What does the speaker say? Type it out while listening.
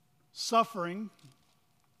Suffering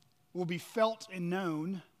will be felt and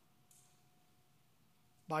known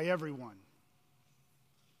by everyone.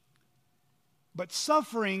 But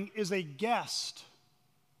suffering is a guest,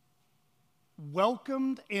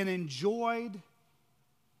 welcomed and enjoyed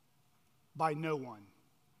by no one.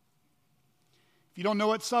 If you don't know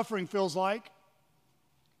what suffering feels like,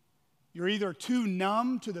 you're either too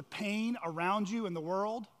numb to the pain around you in the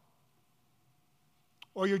world,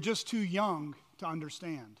 or you're just too young to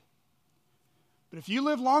understand. But if you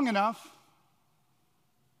live long enough,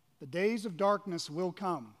 the days of darkness will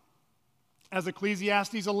come. As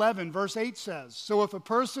Ecclesiastes 11, verse 8 says, "So if a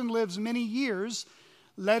person lives many years,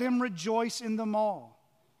 let him rejoice in them all.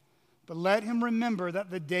 But let him remember that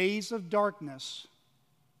the days of darkness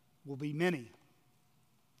will be many."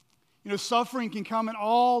 You know, suffering can come in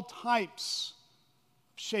all types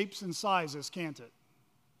of shapes and sizes, can't it?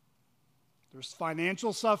 There's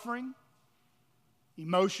financial suffering,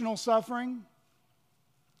 emotional suffering,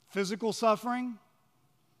 physical suffering.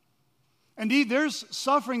 Indeed, there's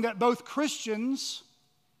suffering that both Christians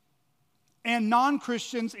and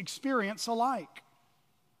non-Christians experience alike.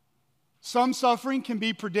 Some suffering can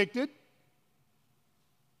be predicted,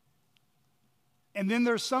 and then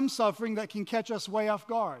there's some suffering that can catch us way off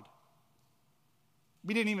guard.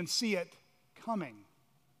 We didn't even see it coming.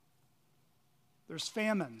 There's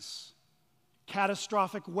famines,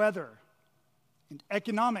 catastrophic weather, and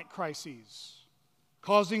economic crises,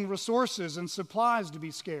 causing resources and supplies to be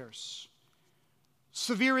scarce.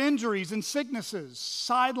 Severe injuries and sicknesses,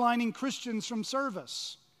 sidelining Christians from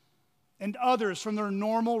service, and others from their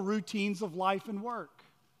normal routines of life and work.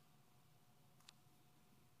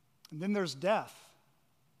 And then there's death,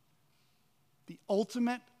 the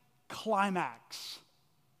ultimate climax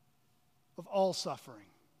of all suffering,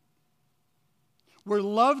 where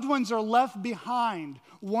loved ones are left behind,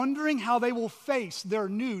 wondering how they will face their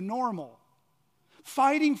new normal,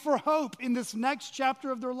 fighting for hope in this next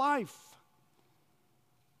chapter of their life,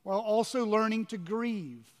 while also learning to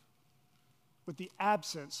grieve with the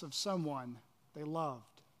absence of someone they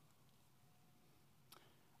loved.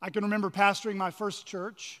 I can remember pastoring my first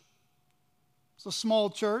church. It's a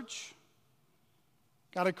small church.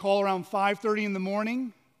 Got a call around 5:30 in the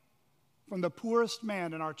morning from the poorest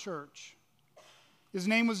man in our church. His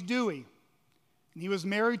name was Dewey, and he was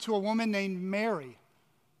married to a woman named Mary.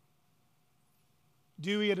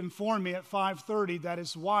 Dewey had informed me at 5:30 that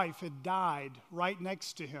his wife had died right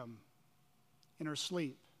next to him in her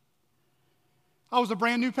sleep. I was a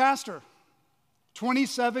brand new pastor,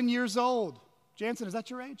 27 years old. Jansen, is that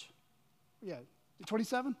your age? Yeah,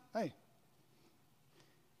 27? Hey.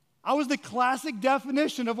 I was the classic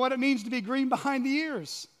definition of what it means to be green behind the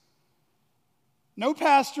ears. No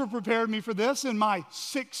pastor prepared me for this in my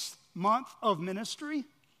 6th month of ministry.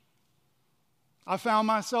 I found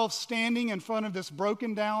myself standing in front of this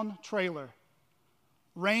broken down trailer,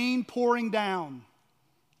 rain pouring down,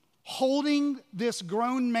 holding this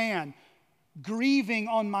grown man, grieving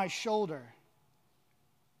on my shoulder,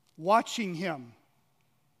 watching him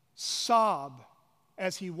sob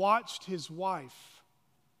as he watched his wife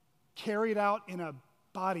carried out in a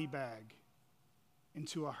body bag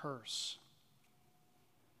into a hearse.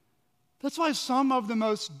 That's why some of the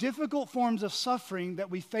most difficult forms of suffering that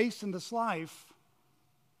we face in this life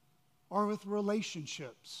are with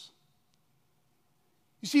relationships.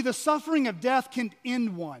 You see, the suffering of death can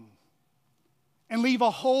end one and leave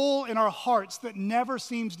a hole in our hearts that never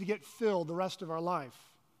seems to get filled the rest of our life.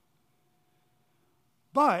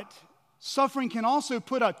 But suffering can also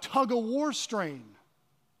put a tug-of-war strain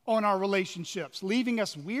on our relationships, leaving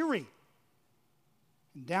us weary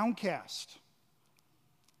and downcast.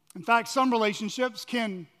 In fact, some relationships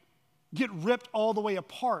can get ripped all the way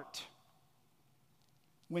apart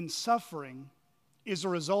when suffering is a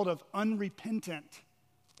result of unrepentant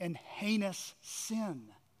and heinous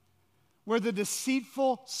sin, where the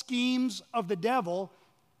deceitful schemes of the devil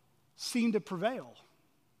seem to prevail.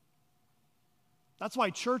 That's why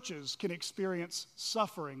churches can experience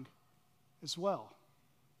suffering as well.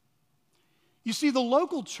 You see, the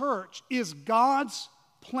local church is God's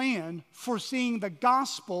plan for seeing the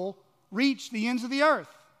gospel reach the ends of the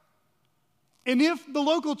earth. And if the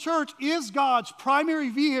local church is God's primary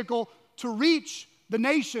vehicle to reach the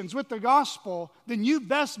nations with the gospel, then you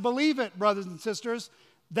best believe it, brothers and sisters,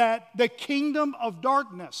 that the kingdom of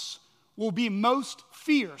darkness will be most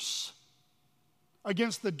fierce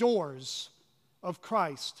against the doors of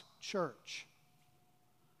Christ's church.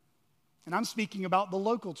 And I'm speaking about the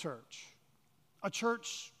local church, a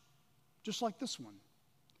church just like this one.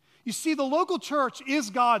 You see, the local church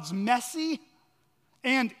is God's messy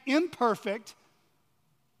and imperfect,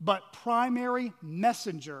 but primary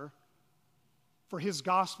messenger for his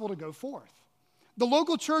gospel to go forth. The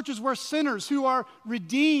local church is where sinners who are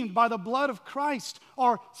redeemed by the blood of Christ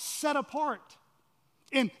are set apart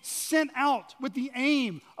and sent out with the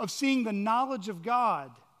aim of seeing the knowledge of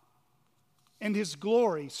God and his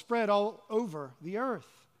glory spread all over the earth.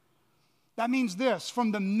 That means this: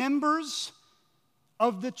 from the members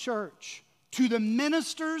of the church to the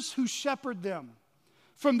ministers who shepherd them,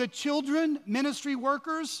 from the children ministry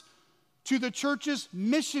workers to the church's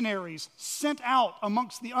missionaries sent out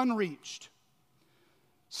amongst the unreached.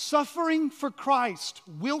 Suffering for Christ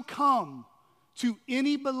will come to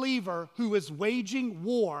any believer who is waging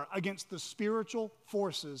war against the spiritual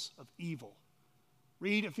forces of evil.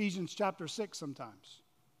 Read Ephesians chapter 6 sometimes.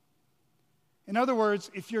 In other words,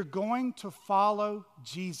 if you're going to follow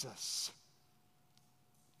Jesus,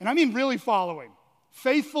 and I mean really following,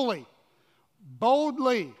 faithfully,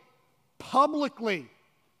 boldly, publicly,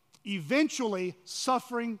 eventually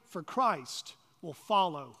suffering for Christ will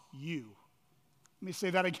follow you. Let me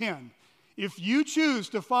say that again. If you choose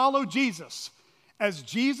to follow Jesus, as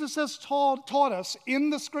Jesus has taught us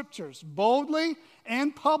in the Scriptures, boldly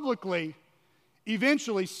and publicly,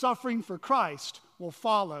 eventually suffering for Christ will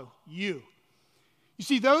follow you. You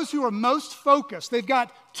see, those who are most focused, they've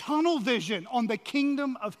got tunnel vision on the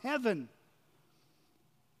kingdom of heaven.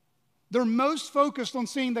 They're most focused on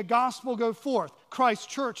seeing the gospel go forth, Christ's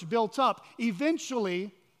church built up.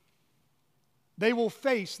 Eventually, they will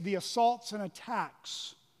face the assaults and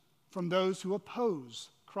attacks from those who oppose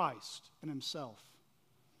Christ and himself.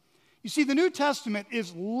 You see, the New Testament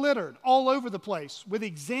is littered all over the place with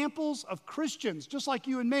examples of Christians, just like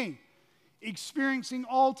you and me, experiencing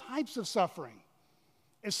all types of suffering,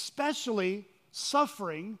 especially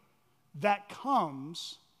suffering that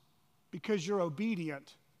comes because you're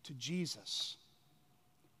obedient to Jesus.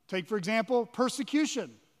 Take, for example, persecution.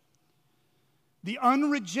 The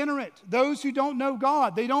unregenerate, those who don't know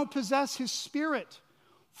God, they don't possess his Spirit,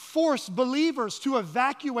 force believers to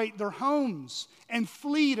evacuate their homes and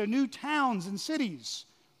flee to new towns and cities,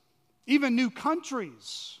 even new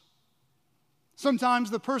countries. Sometimes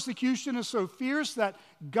the persecution is so fierce that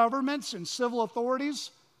governments and civil authorities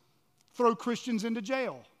throw Christians into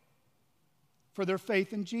jail for their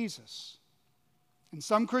faith in Jesus. And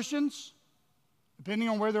some Christians, depending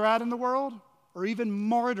on where they're at in the world, are even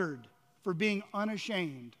martyred for being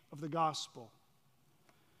unashamed of the gospel.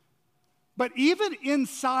 But even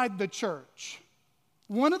inside the church,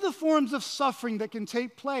 one of the forms of suffering that can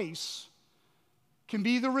take place can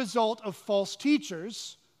be the result of false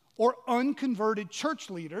teachers or unconverted church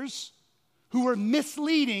leaders who are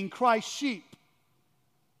misleading Christ's sheep.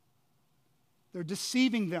 They're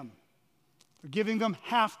deceiving them. They're giving them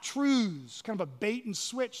half-truths, kind of a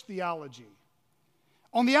bait-and-switch theology.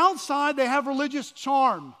 On the outside, they have religious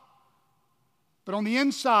charm. But on the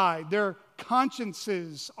inside, their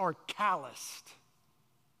consciences are calloused.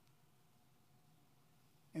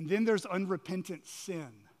 And then there's unrepentant sin.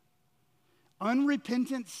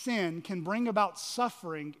 Unrepentant sin can bring about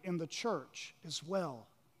suffering in the church as well.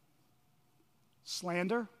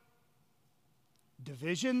 Slander,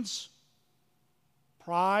 divisions,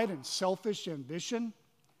 pride and selfish ambition.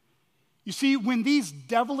 You see, when these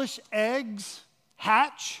devilish eggs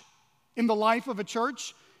hatch in the life of a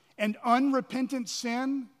church and unrepentant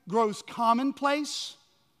sin grows commonplace,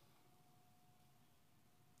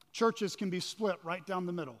 churches can be split right down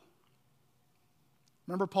the middle.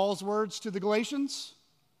 Remember Paul's words to the Galatians?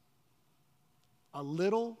 A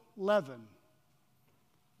little leaven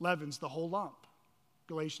leavens the whole lump.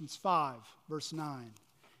 Galatians 5, verse 9.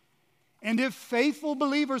 And if faithful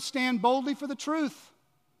believers stand boldly for the truth,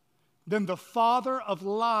 then the father of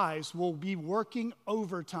lies will be working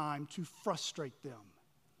overtime to frustrate them,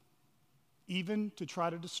 even to try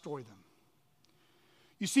to destroy them.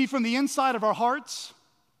 You see, from the inside of our hearts,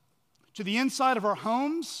 to the inside of our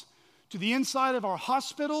homes, to the inside of our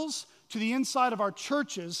hospitals, to the inside of our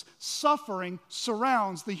churches, suffering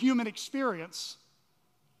surrounds the human experience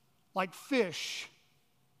like fish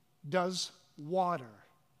does water.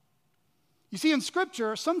 You see, in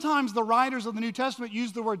Scripture, sometimes the writers of the New Testament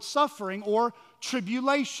use the word suffering or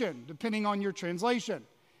tribulation, depending on your translation.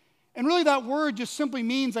 And really that word just simply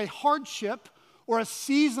means a hardship or a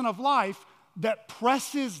season of life that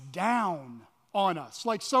presses down on us,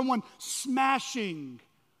 like someone smashing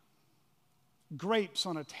grapes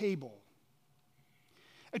on a table.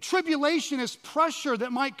 A tribulation is pressure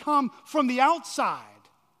that might come from the outside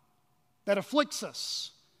that afflicts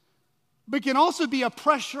us, but can also be a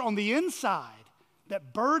pressure on the inside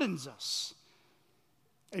that burdens us.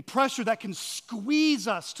 A pressure that can squeeze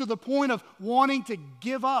us to the point of wanting to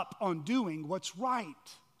give up on doing what's right.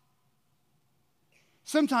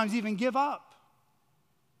 Sometimes even give up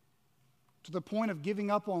to the point of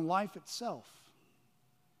giving up on life itself.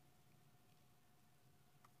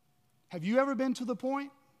 Have you ever been to the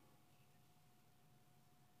point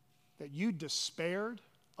that you despaired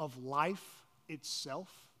of life itself?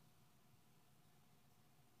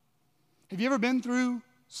 Have you ever been through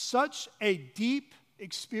such a deep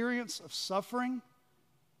experience of suffering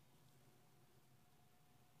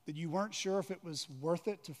that you weren't sure if it was worth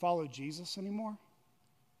it to follow Jesus anymore?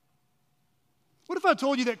 What if I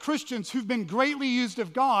told you that Christians who've been greatly used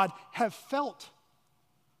of God have felt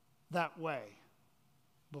that way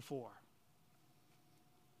before?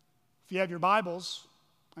 If you have your Bibles,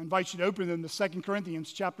 I invite you to open them to 2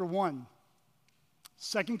 Corinthians chapter 1.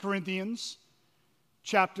 2 Corinthians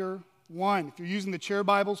chapter 1. If you're using the chair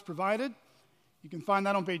Bibles provided, you can find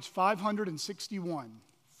that on page 561.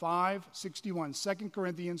 561, 2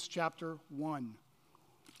 Corinthians chapter 1.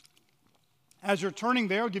 As you're turning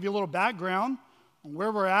there, I'll give you a little background on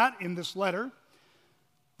where we're at in this letter.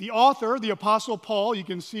 The author, the Apostle Paul, you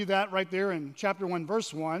can see that right there in chapter 1,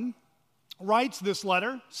 verse 1, writes this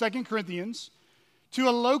letter, 2 Corinthians, to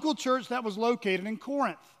a local church that was located in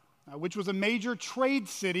Corinth, which was a major trade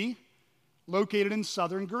city located in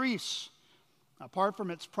southern Greece. Apart from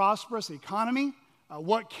its prosperous economy,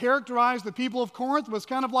 what characterized the people of Corinth was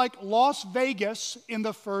kind of like Las Vegas in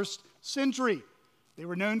the first century. They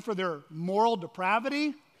were known for their moral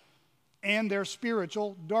depravity and their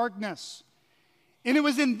spiritual darkness. And it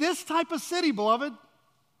was in this type of city, beloved,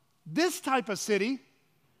 this type of city,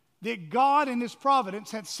 that God in His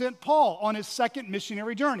providence had sent Paul on his second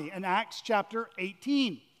missionary journey in Acts chapter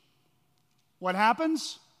 18. What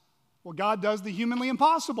happens? Well, God does the humanly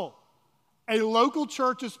impossible. A local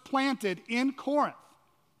church is planted in Corinth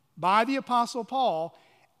by the Apostle Paul,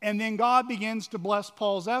 and then God begins to bless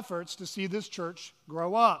Paul's efforts to see this church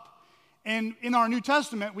grow up. And in our New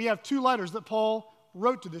Testament, we have two letters that Paul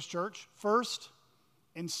wrote to this church, 1st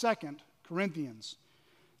and 2nd Corinthians.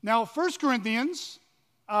 Now, 1 Corinthians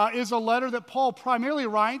is a letter that Paul primarily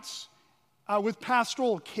writes with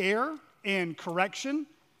pastoral care and correction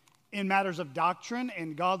in matters of doctrine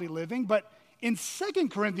and godly living. But in 2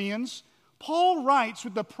 Corinthians, Paul writes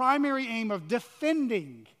with the primary aim of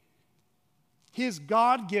defending his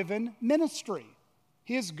God-given ministry,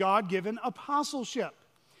 his God-given apostleship.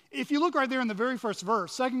 If you look right there in the very first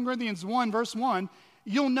verse, 2 Corinthians 1, verse 1,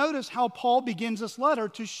 you'll notice how Paul begins this letter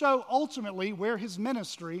to show ultimately where his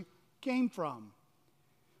ministry came from.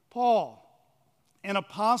 Paul, an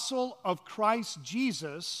apostle of Christ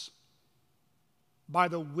Jesus by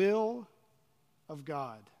the will of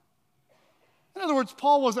God. In other words,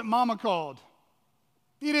 Paul wasn't mama called.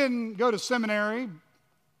 He didn't go to seminary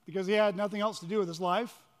because he had nothing else to do with his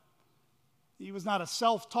life. He was not a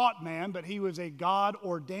self-taught man, but he was a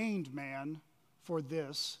God-ordained man for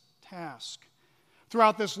this task.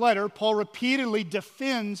 Throughout this letter, Paul repeatedly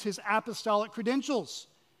defends his apostolic credentials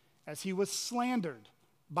as he was slandered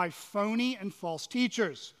by phony and false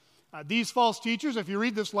teachers. These false teachers, if you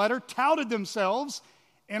read this letter, touted themselves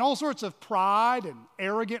in all sorts of pride and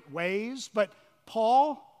arrogant ways, but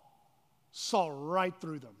Paul saw right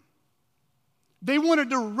through them. They wanted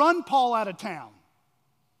to run Paul out of town,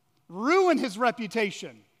 ruin his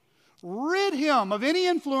reputation, rid him of any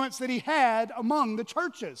influence that he had among the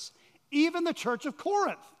churches, even the church of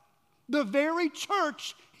Corinth, the very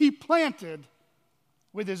church he planted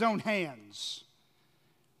with his own hands.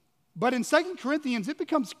 But in 2 Corinthians, it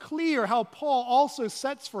becomes clear how Paul also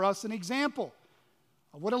sets for us an example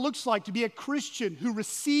of what it looks like to be a Christian who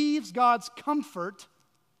receives God's comfort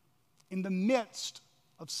in the midst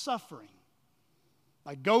of suffering.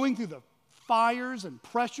 By going through the fires and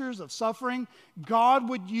pressures of suffering, God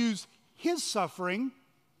would use his suffering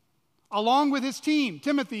along with his team,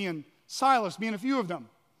 Timothy and Silas being a few of them,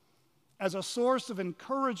 as a source of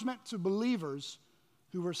encouragement to believers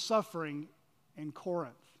who were suffering in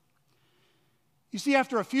Corinth. You see,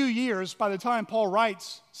 after a few years, by the time Paul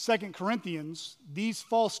writes 2 Corinthians, these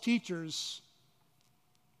false teachers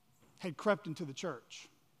had crept into the church.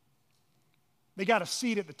 They got a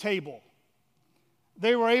seat at the table.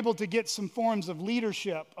 They were able to get some forms of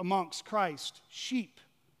leadership amongst Christ's sheep.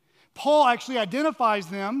 Paul actually identifies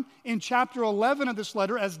them in chapter 11 of this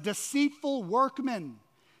letter as deceitful workmen,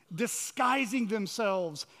 disguising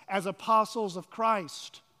themselves as apostles of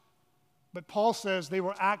Christ. But Paul says they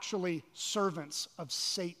were actually servants of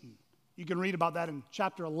Satan. You can read about that in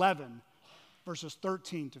chapter 11, verses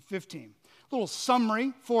 13 to 15. A little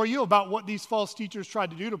summary for you about what these false teachers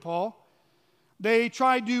tried to do to Paul. They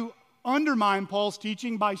tried to undermine Paul's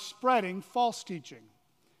teaching by spreading false teaching.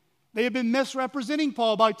 They had been misrepresenting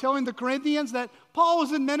Paul by telling the Corinthians that Paul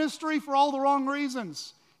was in ministry for all the wrong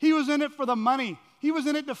reasons. He was in it for the money. He was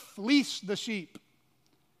in it to fleece the sheep.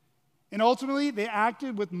 And ultimately, they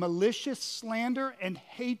acted with malicious slander and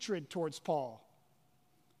hatred towards Paul,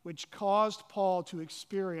 which caused Paul to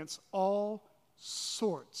experience all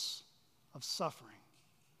sorts of suffering.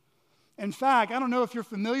 In fact, I don't know if you're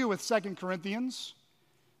familiar with 2 Corinthians.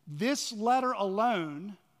 This letter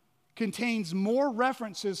alone contains more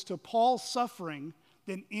references to Paul's suffering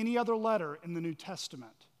than any other letter in the New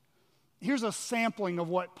Testament. Here's a sampling of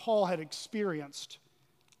what Paul had experienced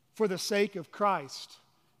for the sake of Christ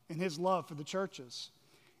and his love for the churches.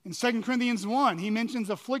 In 2 Corinthians 1, he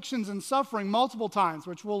mentions afflictions and suffering multiple times,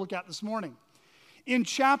 which we'll look at this morning. In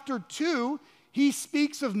chapter 2, he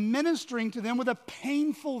speaks of ministering to them with a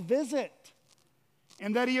painful visit,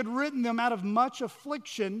 and that he had written them out of much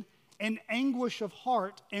affliction and anguish of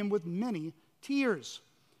heart and with many tears.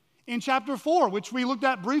 In chapter 4, which we looked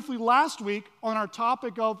at briefly last week on our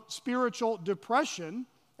topic of spiritual depression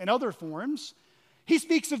and other forms, he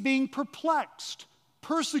speaks of being perplexed,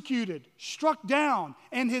 persecuted, struck down,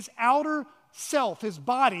 and his outer self, his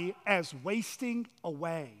body, as wasting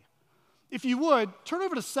away. If you would, turn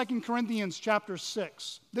over to 2 Corinthians chapter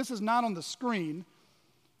 6. This is not on the screen,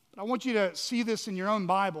 but I want you to see this in your own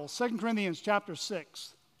Bible. 2 Corinthians chapter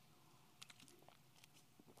 6.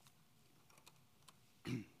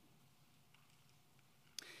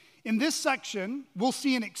 In this section, we'll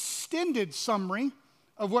see an extended summary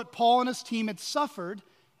of what Paul and his team had suffered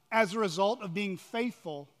as a result of being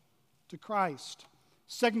faithful to Christ.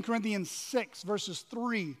 2 Corinthians 6, verses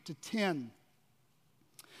 3 to 10.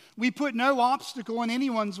 We put no obstacle in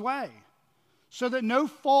anyone's way, so that no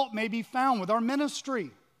fault may be found with our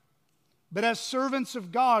ministry. But as servants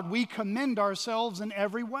of God, we commend ourselves in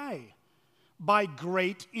every way, by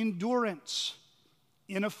great endurance,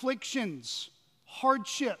 in afflictions,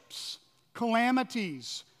 hardships,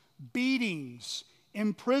 calamities, beatings,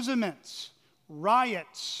 imprisonments,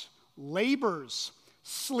 riots, labors,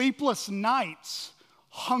 sleepless nights,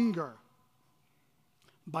 hunger,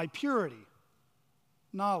 by purity,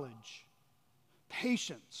 knowledge,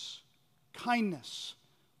 patience, kindness,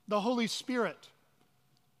 the Holy Spirit,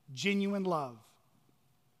 genuine love,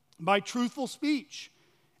 by truthful speech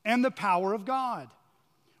and the power of God,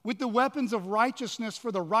 with the weapons of righteousness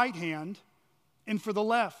for the right hand and for the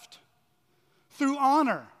left, through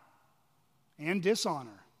honor and dishonor,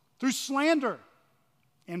 through slander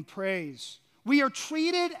and praise. We are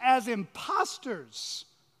treated as impostors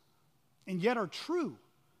and yet are true,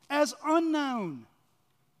 as unknown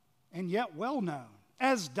and yet well known,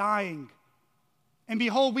 as dying. And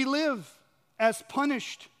behold, we live, as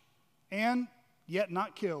punished and yet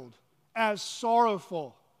not killed, as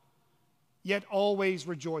sorrowful, yet always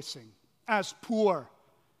rejoicing, as poor,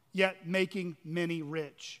 yet making many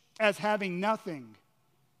rich, as having nothing,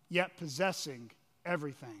 yet possessing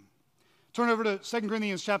everything. Turn over to 2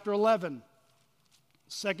 Corinthians chapter 11.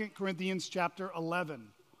 2 Corinthians chapter 11.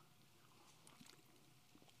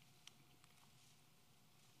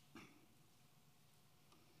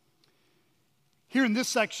 Here in this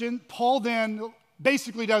section, Paul then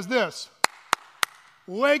basically does this.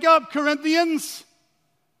 Wake up, Corinthians.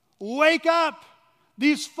 Wake up.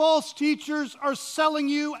 These false teachers are selling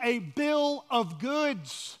you a bill of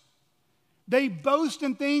goods. They boast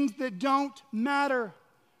in things that don't matter.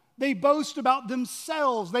 They boast about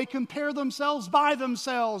themselves. They compare themselves by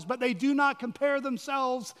themselves, but they do not compare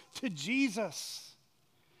themselves to Jesus.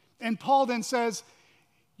 And Paul then says,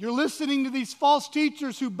 you're listening to these false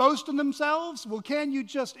teachers who boast in themselves? Well, can you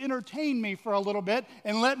just entertain me for a little bit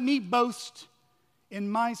and let me boast in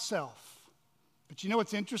myself? But you know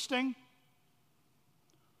what's interesting?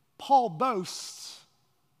 Paul boasts,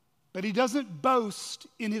 but he doesn't boast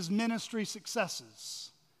in his ministry successes.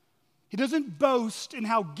 He doesn't boast in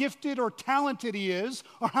how gifted or talented he is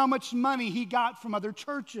or how much money he got from other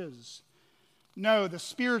churches. No, the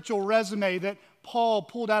spiritual resume that Paul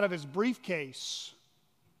pulled out of his briefcase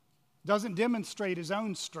doesn't demonstrate his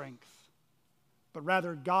own strength, but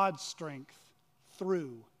rather God's strength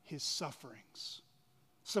through his sufferings.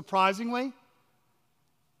 Surprisingly,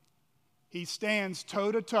 he stands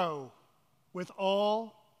toe-to-toe with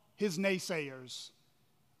all his naysayers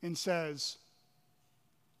and says,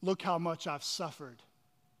 look how much I've suffered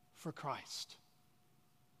for Christ.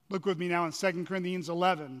 Look with me now in 2 Corinthians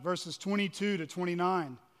 11, verses 22 to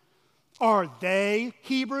 29. Are they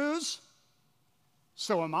Hebrews?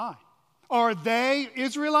 So am I. Are they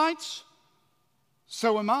Israelites?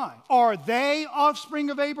 So am I. Are they offspring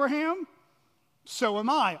of Abraham? So am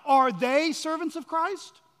I. Are they servants of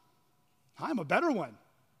Christ? I'm a better one.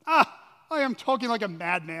 I am talking like a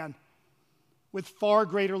madman, with far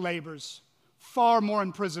greater labors, far more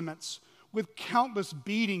imprisonments, with countless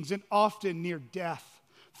beatings and often near death.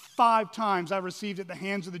 5 times I received at the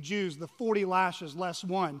hands of the Jews the 40 lashes less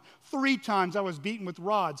one. 3 times I was beaten with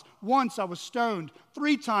rods. Once I was stoned.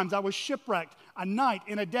 3 times I was shipwrecked. A night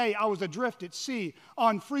and a day I was adrift at sea,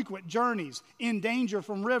 on frequent journeys, in danger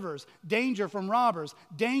from rivers, danger from robbers,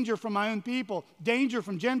 danger from my own people, danger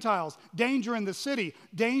from Gentiles, danger in the city,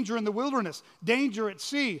 danger in the wilderness, danger at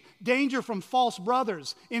sea, danger from false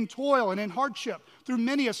brothers, in toil and in hardship, through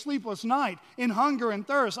many a sleepless night, in hunger and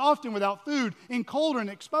thirst, often without food, in cold and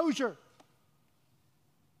exposure.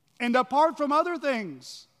 And apart from other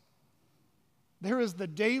things, there is the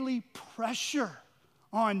daily pressure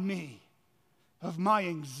on me of my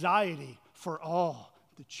anxiety for all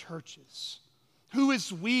the churches. Who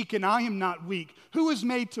is weak and I am not weak? Who is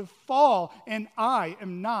made to fall and I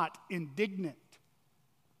am not indignant?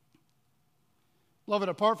 Beloved,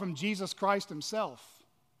 apart from Jesus Christ himself,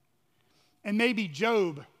 and maybe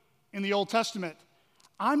Job in the Old Testament,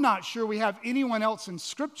 I'm not sure we have anyone else in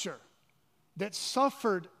Scripture that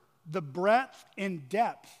suffered the breadth and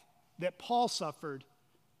depth that Paul suffered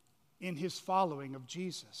in his following of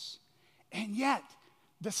Jesus. And yet,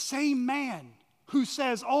 the same man who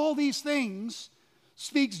says all these things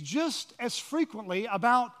speaks just as frequently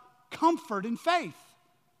about comfort and faith,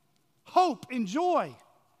 hope and joy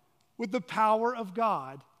with the power of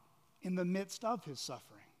God in the midst of his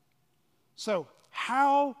suffering. So,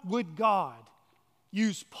 how would God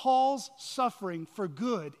use Paul's suffering for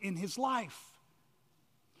good in his life?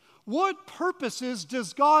 What purposes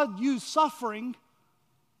does God use suffering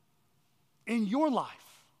in your life?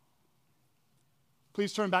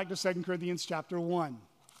 Please turn back to 2 Corinthians chapter 1.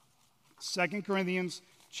 2 Corinthians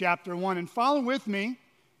chapter 1. And follow with me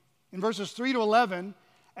in verses 3 to 11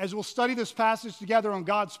 as we'll study this passage together on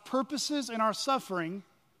God's purposes in our suffering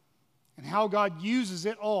and how God uses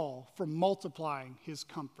it all for multiplying his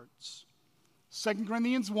comforts. 2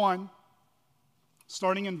 Corinthians 1,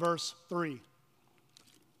 starting in verse 3.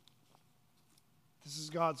 This is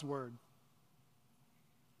God's word.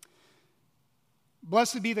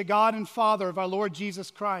 Blessed be the God and Father of our Lord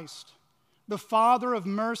Jesus Christ, the Father of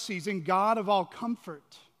mercies and God of all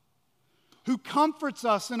comfort, who comforts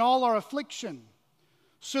us in all our affliction,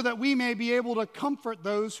 so that we may be able to comfort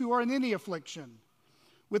those who are in any affliction,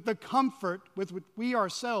 with the comfort with which we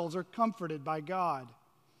ourselves are comforted by God.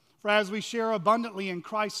 For as we share abundantly in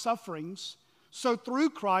Christ's sufferings, so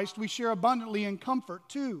through Christ we share abundantly in comfort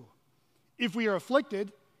too. If we are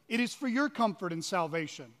afflicted, it is for your comfort and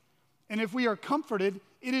salvation. And if we are comforted,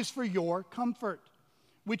 it is for your comfort,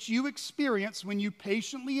 which you experience when you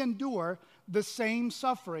patiently endure the same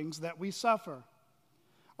sufferings that we suffer.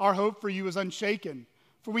 Our hope for you is unshaken,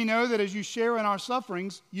 for we know that as you share in our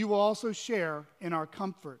sufferings, you will also share in our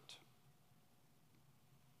comfort.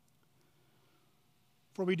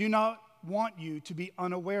 For we do not want you to be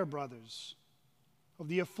unaware, brothers, of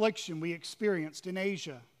the affliction we experienced in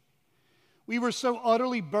Asia. We were so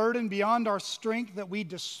utterly burdened beyond our strength that we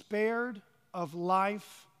despaired of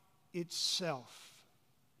life itself.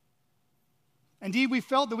 Indeed, we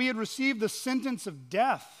felt that we had received the sentence of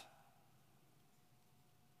death.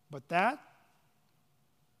 But that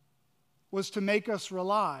was to make us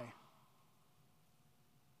rely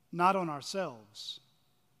not on ourselves,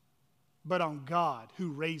 but on God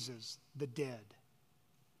who raises the dead.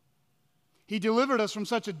 He delivered us from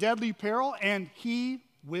such a deadly peril, and he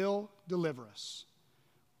will deliver us.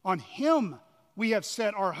 On him we have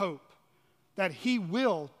set our hope, that he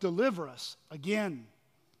will deliver us again.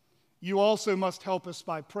 You also must help us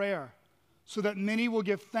by prayer, so that many will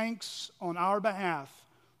give thanks on our behalf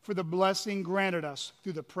for the blessing granted us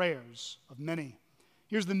through the prayers of many.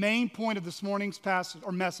 Here's the main point of this morning's passage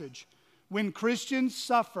or message. When Christians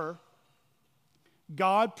suffer,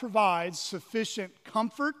 God provides sufficient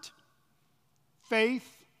comfort,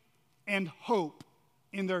 faith, and hope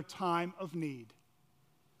in their time of need.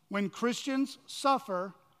 When Christians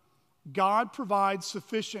suffer, God provides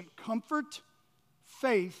sufficient comfort,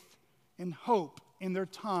 faith, and hope in their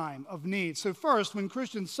time of need. So first, when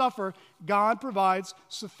Christians suffer, God provides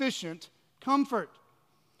sufficient comfort.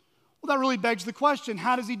 Well, that really begs the question,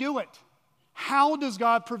 how does he do it? How does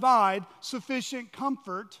God provide sufficient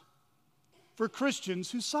comfort for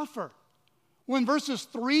Christians who suffer? Well, in verses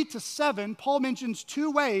 3 to 7, Paul mentions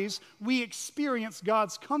 2 ways we experience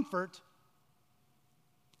God's comfort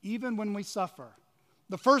even when we suffer.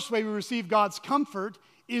 The first way we receive God's comfort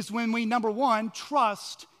is when we, number 1,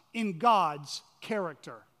 trust in God's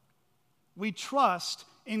character. We trust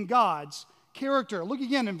in God's character. Look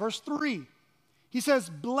again in verse 3. He says,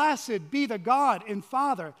 "Blessed be the God and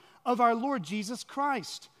Father of our Lord Jesus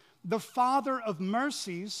Christ, the Father of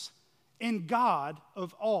mercies and God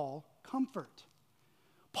of all comfort.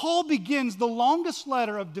 Paul begins the longest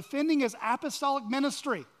letter of defending his apostolic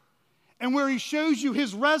ministry, and where he shows you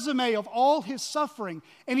his resume of all his suffering.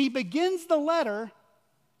 And he begins the letter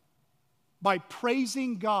by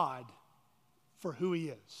praising God for who he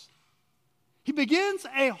is. He begins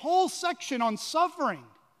a whole section on suffering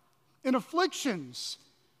and afflictions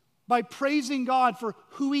by praising God for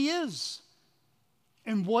who he is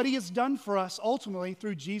and what he has done for us ultimately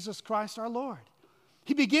through Jesus Christ our Lord.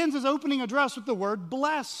 He begins his opening address with the word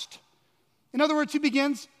blessed. In other words, he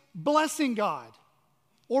begins blessing God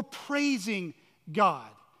or praising God.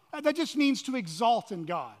 That just means to exalt in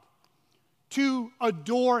God, to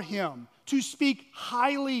adore him, to speak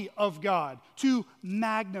highly of God, to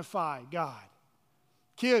magnify God.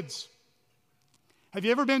 Kids, have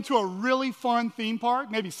you ever been to a really fun theme park?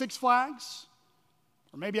 Maybe Six Flags?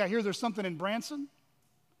 Or maybe I hear there's something in Branson?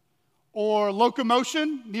 Or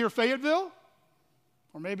Locomotion near Fayetteville?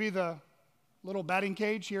 Or maybe the little batting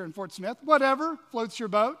cage here in Fort Smith? Whatever floats your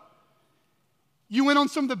boat. You went on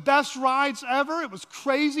some of the best rides ever. It was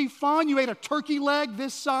crazy fun. You ate a turkey leg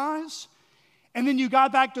this size. And then you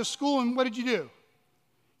got back to school, and what did you do?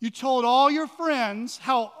 You told all your friends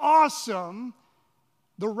how awesome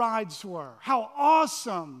the rides were, how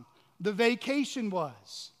awesome the vacation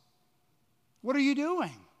was. What are you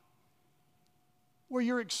doing? Well,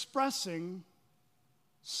 you're expressing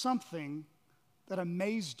something that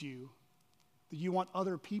amazed you that you want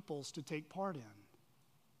other peoples to take part in.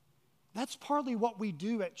 That's partly what we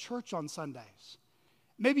do at church on Sundays.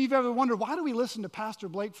 Maybe you've ever wondered, why do we listen to Pastor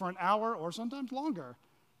Blake for an hour or sometimes longer?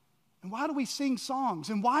 And why do we sing songs?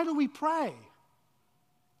 And why do we pray?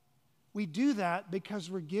 We do that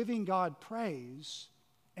because we're giving God praise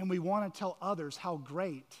and we want to tell others how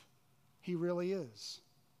great he really is.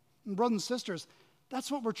 And brothers and sisters,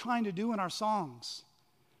 that's what we're trying to do in our songs.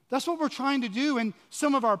 That's what we're trying to do in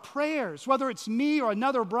some of our prayers. Whether it's me or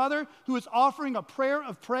another brother who is offering a prayer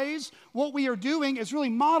of praise, what we are doing is really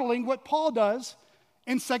modeling what Paul does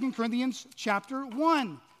in 2 Corinthians chapter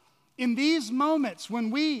 1. In these moments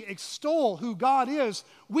when we extol who God is,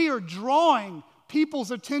 we are drawing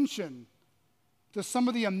people's attention to some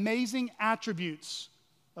of the amazing attributes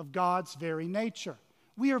of God's very nature.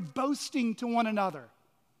 We are boasting to one another.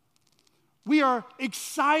 We are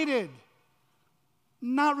excited.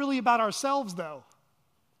 Not really about ourselves, though.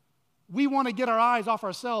 We want to get our eyes off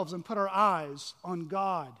ourselves and put our eyes on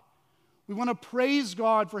God. We want to praise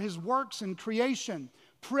God for his works in creation,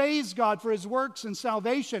 praise God for his works in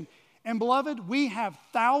salvation. And beloved, we have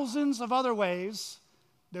thousands of other ways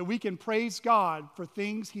that we can praise God for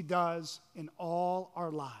things he does in all our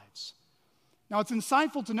lives. Now, it's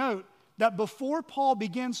insightful to note that before Paul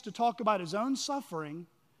begins to talk about his own suffering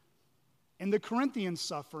and the Corinthian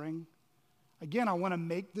suffering, again, I want to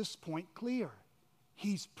make this point clear.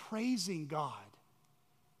 He's praising God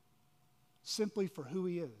simply for who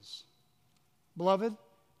he is. Beloved,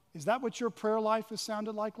 is that what your prayer life has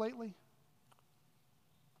sounded like lately?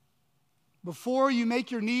 Before you make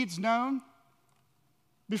your needs known,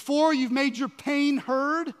 before you've made your pain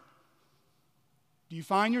heard, do you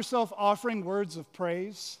find yourself offering words of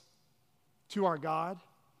praise to our God?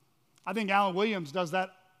 I think Alan Williams does that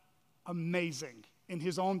amazing in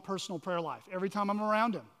his own personal prayer life. Every time I'm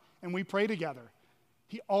around him and we pray together,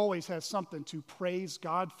 he always has something to praise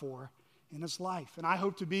God for in his life. And I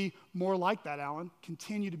hope to be more like that, Alan.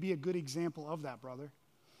 Continue to be a good example of that, brother.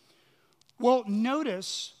 Well,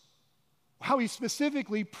 notice how he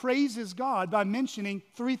specifically praises God by mentioning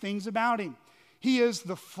three things about him. He is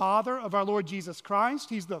the Father of our Lord Jesus Christ.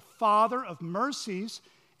 He's the Father of mercies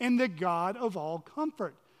and the God of all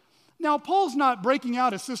comfort. Now, Paul's not breaking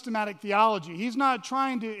out a systematic theology. He's not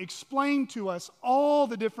trying to explain to us all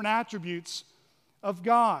the different attributes of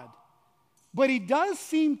God. But he does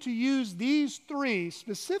seem to use these three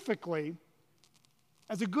specifically,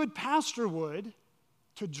 as a good pastor would,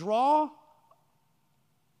 to draw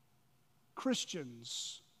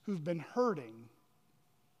Christians who've been hurting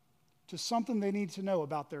to something they need to know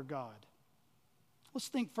about their God. Let's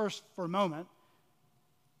think first for a moment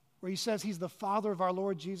where he says he's the Father of our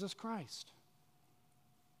Lord Jesus Christ.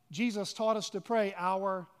 Jesus taught us to pray,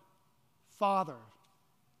 "Our Father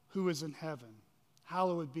who is in heaven,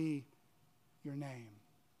 hallowed be your name."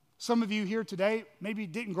 Some of you here today maybe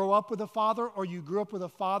didn't grow up with a father, or you grew up with a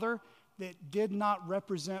father that did not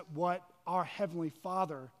represent what our Heavenly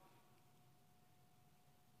Father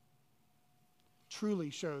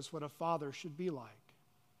truly shows what a father should be like.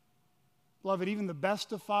 Beloved, even the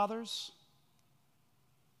best of fathers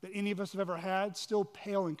that any of us have ever had still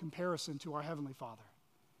pale in comparison to our Heavenly Father.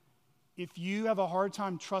 If you have a hard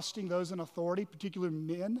time trusting those in authority, particularly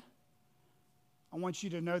men, I want you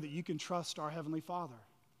to know that you can trust our Heavenly Father.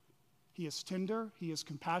 He is tender, He is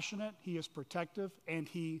compassionate, He is protective, and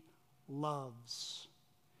He loves.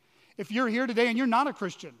 If you're here today and you're not a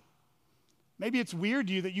Christian, maybe it's weird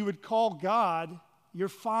to you that you would call God your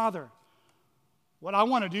Father. What I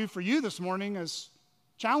want to do for you this morning is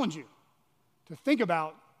challenge you to think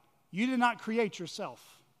about, you did not create yourself.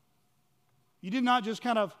 You did not just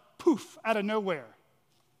kind of poof out of nowhere.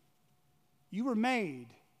 You were made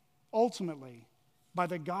ultimately by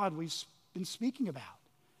the God we've been speaking about,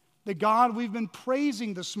 the God we've been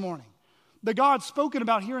praising this morning, the God spoken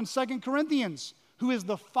about here in 2 Corinthians, who is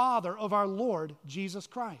the Father of our Lord Jesus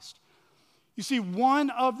Christ. You see,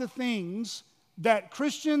 one of the things that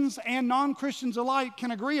Christians and non-Christians alike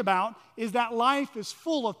can agree about is that life is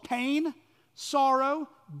full of pain, sorrow,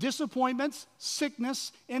 disappointments,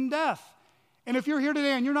 sickness, and death. And if you're here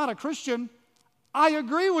today and you're not a Christian, I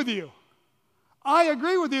agree with you. I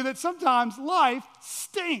agree with you that sometimes life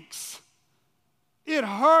stinks. It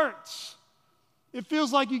hurts. It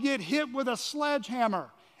feels like you get hit with a sledgehammer.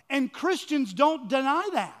 And Christians don't deny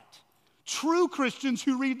that. True Christians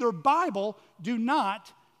who read their Bible do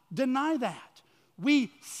not deny that.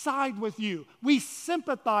 We side with you. We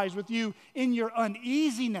sympathize with you in your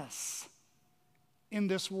uneasiness in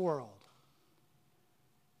this world.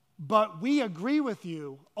 But we agree with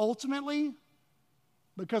you ultimately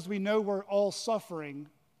because we know where all suffering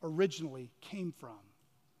originally came from.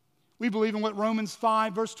 We believe in what Romans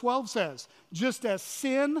 5 verse 12 says. Just as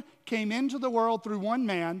sin came into the world through one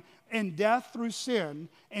man and death through sin,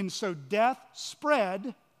 and so death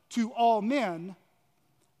spread to all men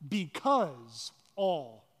because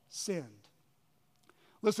all sinned.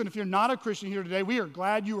 Listen, if you're not a Christian here today, we are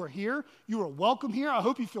glad you are here. You are welcome here. I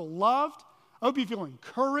hope you feel loved. I hope you feel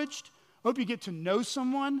encouraged. I hope you get to know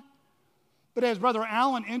someone. But as Brother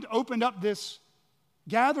Allen opened up this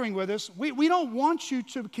gathering with us, we don't want you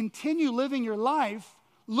to continue living your life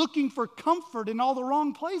looking for comfort in all the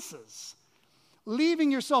wrong places,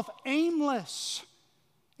 leaving yourself aimless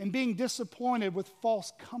and being disappointed with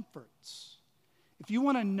false comforts. If you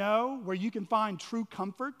want to know where you can find true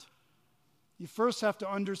comfort, you first have to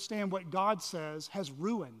understand what God says has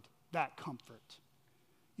ruined that comfort.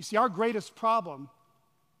 You see, our greatest problem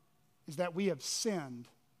is that we have sinned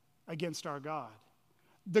against our God.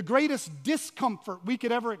 The greatest discomfort we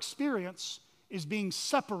could ever experience is being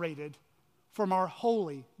separated from our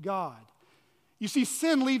holy God. You see,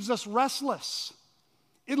 sin leaves us restless.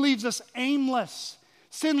 It leaves us aimless.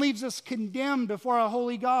 Sin leaves us condemned before our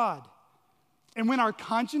holy God. And when our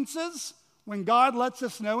consciences, when God lets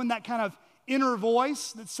us know in that kind of inner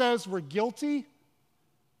voice that says we're guilty,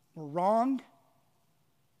 we're wrong,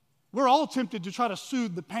 we're all tempted to try to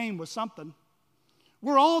soothe the pain with something.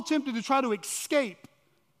 We're all tempted to try to escape,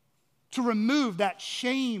 to remove that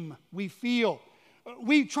shame we feel.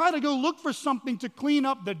 We try to go look for something to clean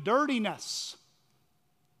up the dirtiness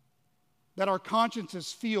that our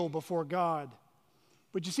consciences feel before God.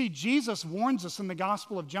 But you see, Jesus warns us in the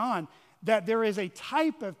Gospel of John that there is a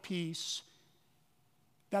type of peace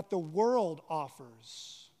that the world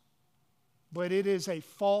offers, but it is a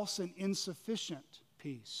false and insufficient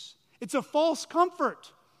peace. It's a false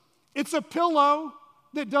comfort. It's a pillow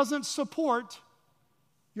that doesn't support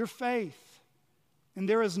your faith. And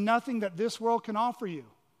there is nothing that this world can offer you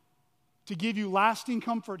to give you lasting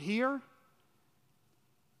comfort here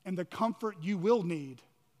and the comfort you will need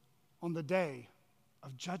on the day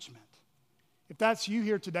of judgment. If that's you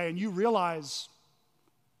here today and you realize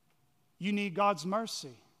you need God's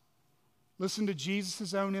mercy, listen to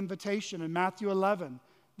Jesus' own invitation in Matthew 11,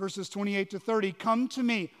 verses 28 to 30. Come to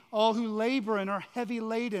me, all who labor and are heavy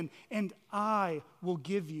laden, and I will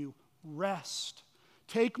give you rest.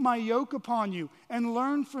 Take my yoke upon you and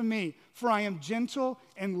learn from me, for I am gentle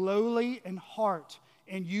and lowly in heart,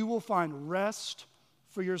 and you will find rest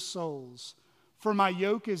for your souls. For my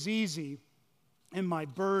yoke is easy and my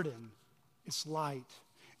burden is light.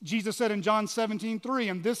 Jesus said in John 17:3,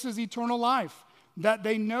 and this is eternal life, that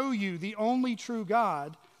they know you, the only true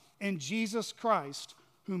God, and Jesus Christ,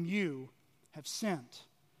 whom you have sent.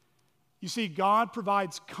 You see, God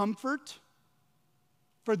provides comfort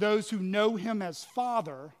for those who know Him as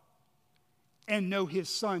Father and know His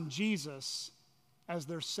Son, Jesus, as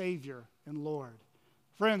their Savior and Lord.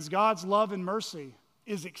 Friends, God's love and mercy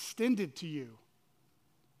is extended to you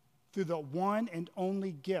through the one and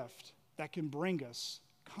only gift that can bring us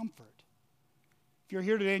comfort. If you're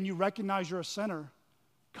here today and you recognize you're a sinner,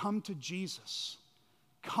 come to Jesus.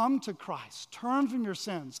 Come to Christ. Turn from your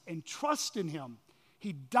sins and trust in Him.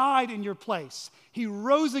 He died in your place. He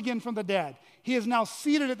rose again from the dead. He is now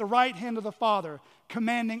seated at the right hand of the Father,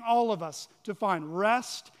 commanding all of us to find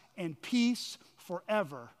rest and peace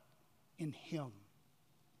forever in him.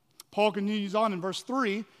 Paul continues on in verse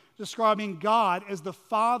 3, describing God as the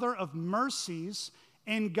Father of mercies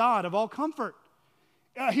and God of all comfort.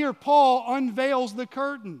 Here, Paul unveils the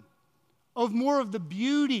curtain of more of the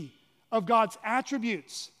beauty of God's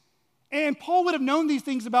attributes. And Paul would have known these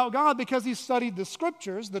things about God because he studied the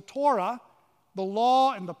scriptures, the Torah, the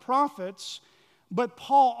law, and the prophets. But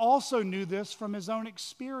Paul also knew this from his own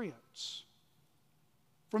experience,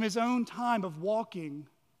 from his own time of walking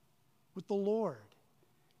with the Lord.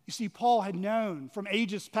 You see, Paul had known from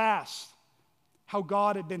ages past how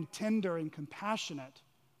God had been tender and compassionate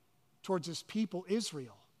towards his people,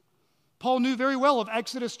 Israel. Paul knew very well of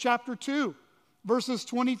Exodus chapter 2, verses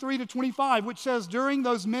 23 to 25, which says, "During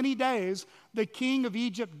those many days, the king of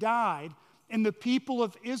Egypt died, and the people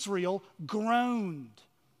of Israel groaned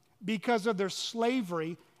because of their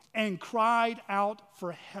slavery and cried out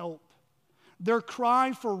for help." Their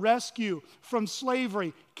cry for rescue from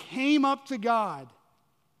slavery came up to God,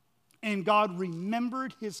 and God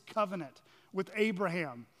remembered his covenant with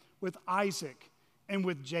Abraham, with Isaac, and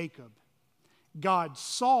with Jacob. God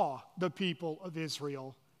saw the people of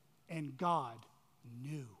Israel, and God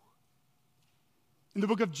knew. In the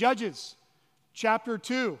book of Judges, chapter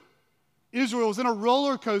 2, Israel was in a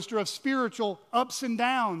roller coaster of spiritual ups and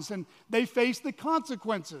downs, and they faced the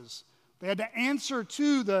consequences. They had to answer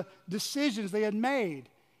to the decisions they had made,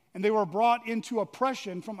 and they were brought into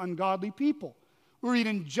oppression from ungodly people. We read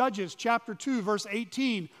in Judges chapter 2, verse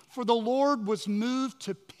 18, "For the Lord was moved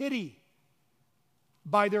to pity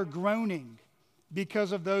by their groaning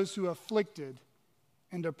because of those who afflicted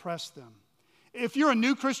and oppressed them." If you're a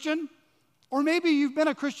new Christian, or maybe you've been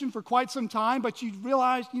a Christian for quite some time, but you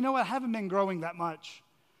realize, you know what, I haven't been growing that much.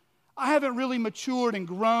 I haven't really matured and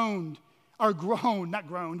grown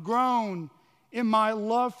in my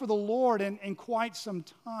love for the Lord in quite some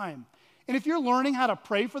time. And if you're learning how to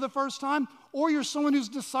pray for the first time, or you're someone who's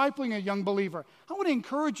discipling a young believer, I want to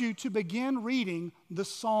encourage you to begin reading the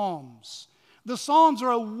Psalms. The Psalms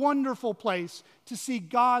are a wonderful place to see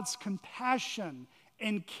God's compassion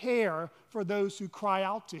and care for those who cry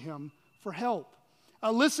out to him for help.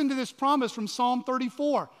 Listen to this promise from Psalm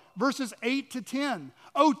 34, verses 8 to 10.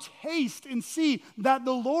 "Oh, taste and see that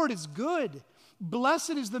the Lord is good.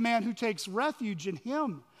 Blessed is the man who takes refuge in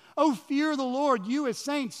him. Oh, fear the Lord, you his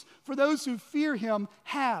saints, for those who fear him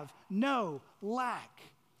have no lack.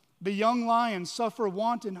 The young lions suffer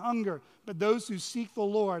want and hunger, but those who seek the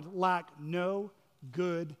Lord lack no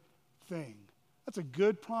good thing." That's a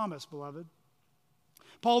good promise, beloved.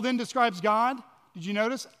 Paul then describes God, did you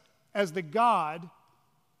notice, as the God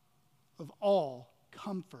of all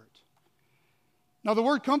comfort. Now, the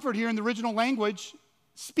word comfort here in the original language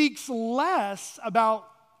speaks less about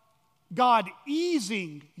God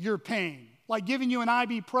easing your pain, like giving you an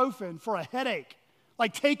ibuprofen for a headache,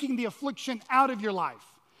 like taking the affliction out of your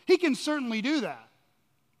life. He can certainly do that.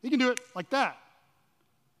 He can do it like that.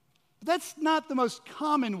 But that's not the most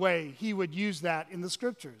common way he would use that in the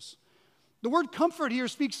scriptures. The word comfort here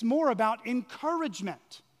speaks more about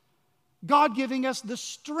encouragement. God giving us the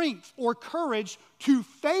strength or courage to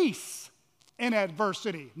face an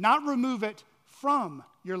adversity, not remove it from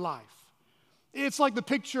your life. It's like the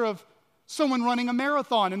picture of someone running a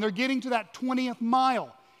marathon and they're getting to that 20th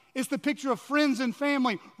mile. It's the picture of friends and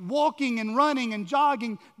family walking and running and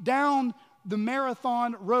jogging down the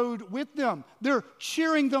marathon road with them. They're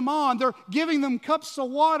cheering them on. They're giving them cups of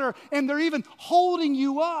water, and they're even holding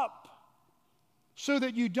you up so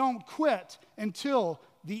that you don't quit until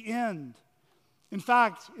the end. In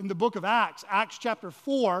fact, in the book of Acts, Acts chapter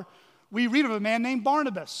 4, we read of a man named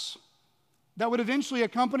Barnabas that would eventually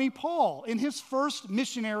accompany Paul in his first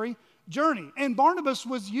missionary journey. And Barnabas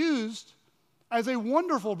was used as a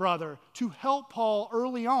wonderful brother to help Paul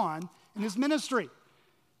early on in his ministry.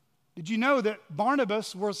 Did you know that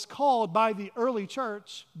Barnabas was called by the early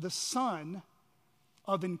church the son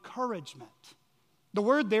of encouragement? The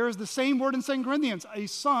word there is the same word in 2 Corinthians, a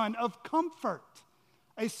son of comfort,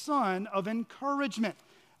 a son of encouragement.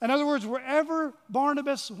 In other words, wherever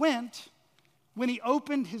Barnabas went, when he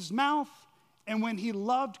opened his mouth and when he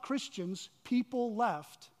loved Christians, people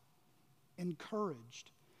left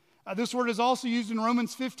encouraged. This word is also used in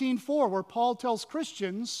Romans 15:4, where Paul tells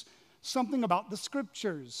Christians something about the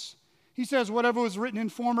scriptures. He says, "Whatever was written in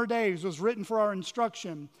former days was written for our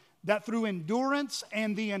instruction, that through endurance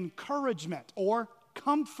and the encouragement or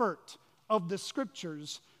comfort of the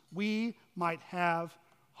scriptures, we might have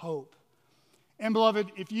hope." And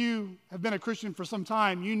beloved, if you have been a Christian for some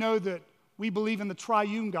time, you know that we believe in the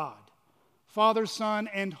triune God, Father, Son,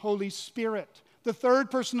 and Holy Spirit. The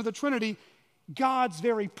third person of the Trinity, God's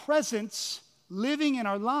very presence living in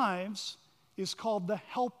our lives, is called the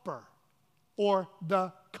helper or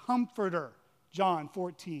the comforter, John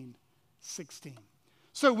 14:16.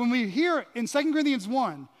 So when we hear in 2 Corinthians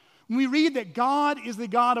 1, when we read that God is the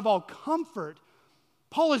God of all comfort,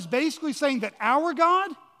 Paul is basically saying that our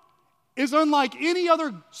God is unlike any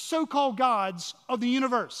other so-called gods of the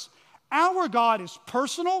universe. Our God is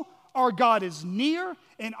personal, our God is near,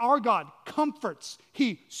 and our God comforts,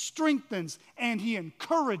 He strengthens, and He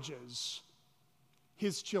encourages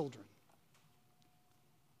His children.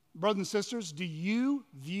 Brothers and sisters, do you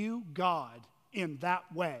view God in that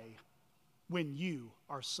way when you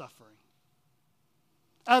are suffering?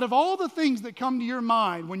 Out of all the things that come to your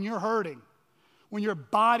mind when you're hurting, when your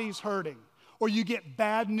body's hurting, or you get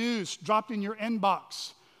bad news dropped in your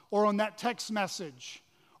inbox or on that text message,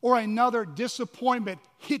 or another disappointment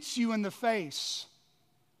hits you in the face,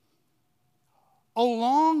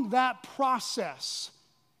 along that process,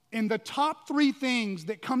 in the top 3 things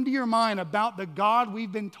that come to your mind about the God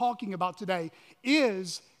we've been talking about today,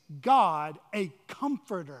 is God a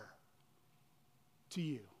comforter to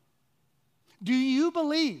you? Do you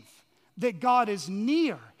believe that God is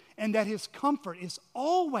near and that His comfort is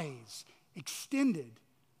always extended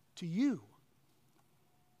to you?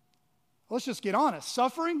 Let's just get honest.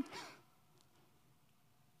 Suffering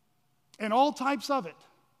and all types of it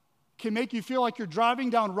can make you feel like you're driving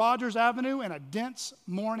down Rogers Avenue in a dense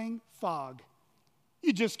morning fog.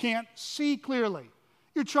 You just can't see clearly.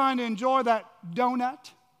 You're trying to enjoy that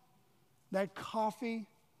donut, that coffee,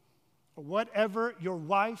 or whatever your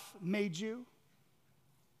wife made you,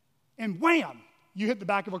 and wham, you hit the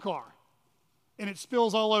back of a car, and it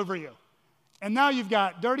spills all over you. And now you've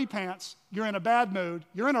got dirty pants, you're in a bad mood,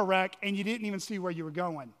 you're in a wreck, and you didn't even see where you were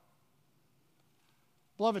going.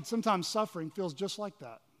 Beloved, sometimes suffering feels just like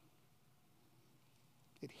that.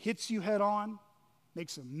 It hits you head on,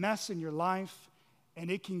 makes a mess in your life,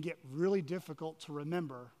 and it can get really difficult to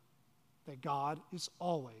remember that God is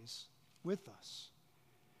always with us.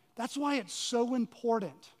 That's why it's so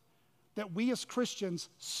important that we as Christians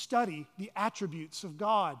study the attributes of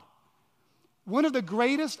God. One of the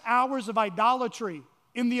greatest hours of idolatry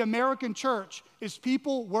in the American church is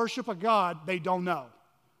people worship a God they don't know.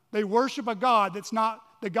 They worship a God that's not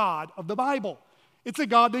the God of the Bible. It's a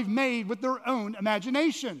God they've made with their own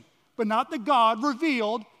imagination, but not the God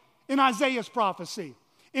revealed in Isaiah's prophecy,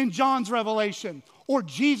 in John's revelation, or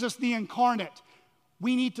Jesus the incarnate.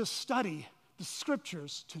 We need to study the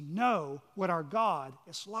scriptures to know what our God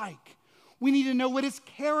is like. We need to know what His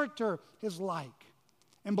character is like.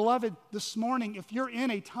 And beloved, this morning, if you're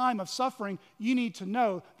in a time of suffering, you need to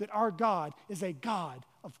know that our God is a God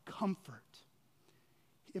of comfort.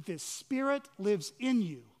 If His Spirit lives in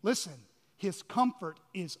you, listen, His comfort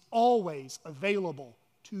is always available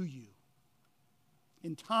to you.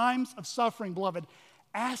 In times of suffering, beloved,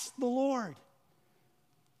 ask the Lord.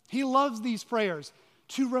 He loves these prayers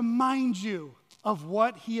to remind you of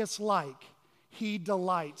what He is like. He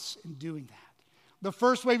delights in doing that. The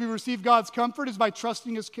first way we receive God's comfort is by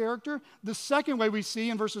trusting His character. The second way we see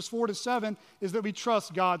in verses 4-7 is that we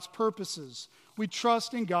trust God's purposes. We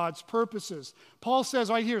trust in God's purposes. Paul says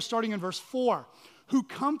right here, starting in verse 4, who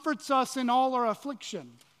comforts us in all our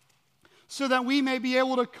affliction, so that we may be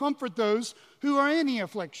able to comfort those who are in any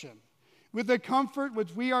affliction, with the comfort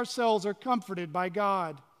which we ourselves are comforted by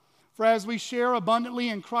God. For as we share abundantly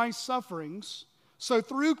in Christ's sufferings, so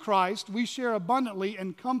through Christ we share abundantly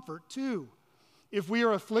in comfort too. If we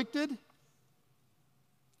are afflicted,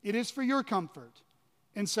 it is for your comfort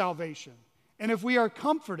and salvation. And if we are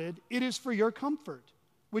comforted, it is for your comfort,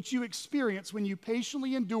 which you experience when you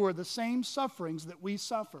patiently endure the same sufferings that we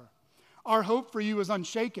suffer. Our hope for you is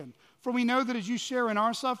unshaken, for we know that as you share in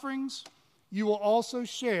our sufferings, you will also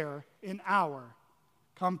share in our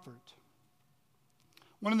comfort.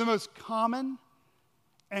 One of the most common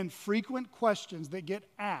and frequent questions that get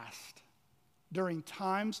asked during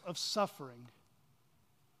times of suffering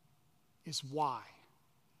is why?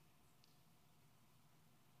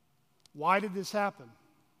 Why did this happen?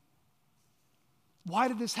 Why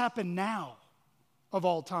did this happen now, of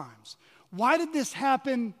all times? Why did this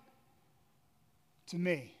happen to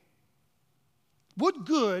me? What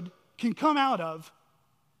good can come out of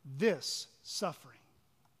this suffering?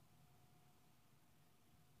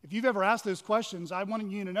 If you've ever asked those questions, I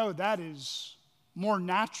want you to know that is more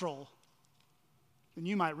natural than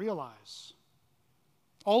you might realize.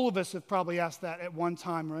 All of us have probably asked that at one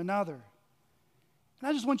time or another. And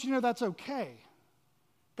I just want you to know that's okay.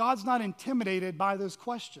 God's not intimidated by those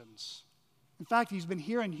questions. In fact, He's been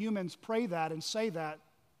hearing humans pray that and say that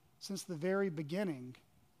since the very beginning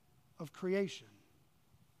of creation.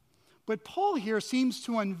 But Paul here seems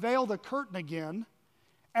to unveil the curtain again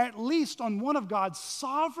at least on one of God's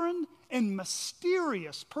sovereign and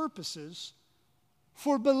mysterious purposes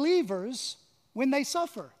for believers when they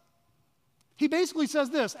suffer. He basically says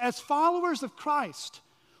this: as followers of Christ,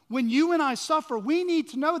 when you and I suffer, we need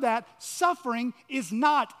to know that suffering is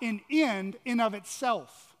not an end in of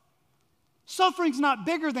itself. Suffering's not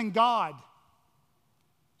bigger than God.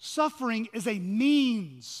 Suffering is a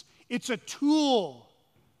means. It's a tool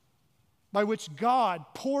by which God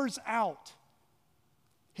pours out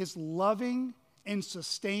His loving and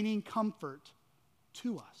sustaining comfort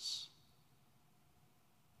to us.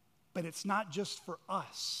 But it's not just for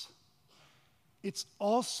us. It's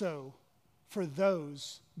also for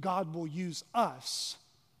those God will use us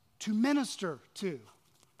to minister to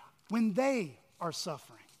when they are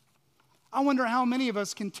suffering. I wonder how many of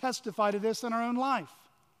us can testify to this in our own life.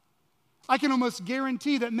 I can almost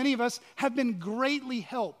guarantee that many of us have been greatly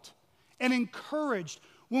helped and encouraged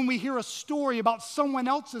when we hear a story about someone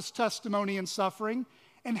else's testimony and suffering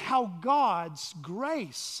and how God's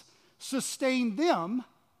grace sustained them,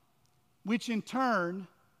 which in turn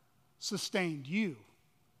sustained you.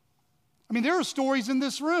 I mean, there are stories in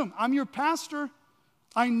this room. I'm your pastor.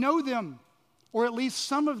 I know them, or at least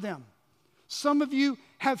some of them. Some of you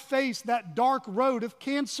have faced that dark road of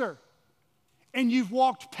cancer, and you've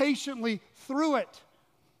walked patiently through it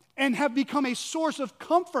and have become a source of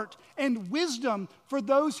comfort and wisdom for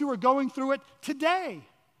those who are going through it today.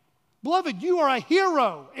 Beloved, you are a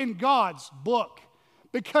hero in God's book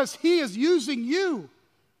because He is using you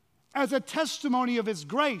as a testimony of His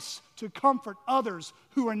grace to comfort others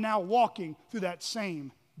who are now walking through that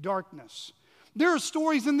same darkness. There are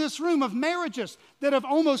stories in this room of marriages that have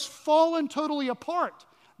almost fallen totally apart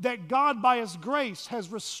that God, by His grace, has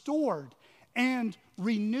restored and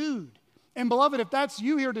renewed. And beloved, if that's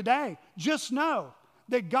you here today, just know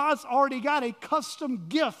that God's already got a custom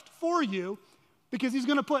gift for you because He's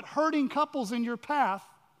going to put hurting couples in your path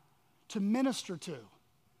to minister to.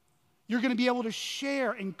 You're going to be able to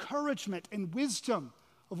share encouragement and wisdom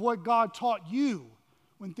of what God taught you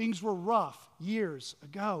when things were rough years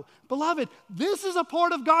ago. Beloved, this is a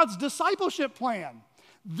part of God's discipleship plan.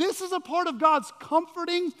 This is a part of God's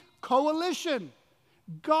comforting coalition.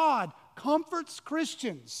 God comforts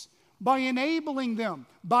Christians by enabling them,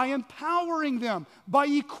 by empowering them, by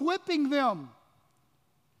equipping them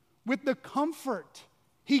with the comfort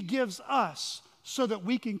He gives us so that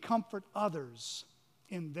we can comfort others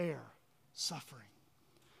in their suffering.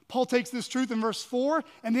 Paul takes this truth in verse 4,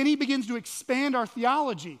 and then he begins to expand our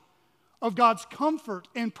theology of God's comfort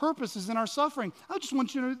and purposes in our suffering. I just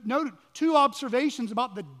want you to note two observations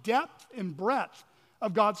about the depth and breadth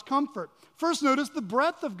of God's comfort. First, notice the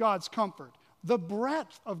breadth of God's comfort. The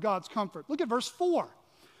breadth of God's comfort. Look at verse 4.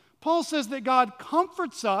 Paul says that God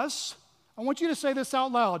comforts us. I want you to say this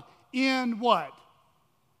out loud. In what?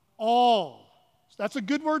 All. That's a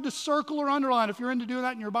good word to circle or underline if you're into doing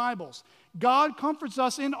that in your Bibles. God comforts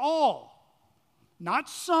us in all. Not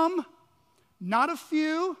some, not a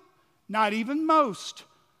few, not even most.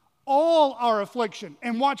 All our affliction.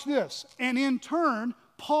 And watch this. And in turn,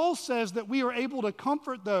 Paul says that we are able to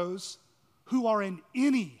comfort those who are in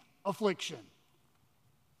any affliction.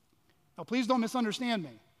 Now, please don't misunderstand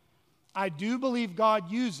me. I do believe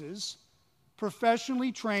God uses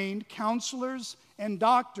professionally trained counselors and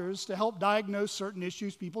doctors to help diagnose certain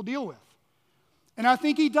issues people deal with. And I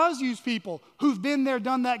think He does use people who've been there,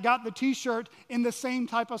 done that, got the t-shirt in the same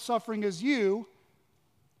type of suffering as you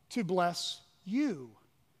to bless you.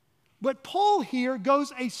 But Paul here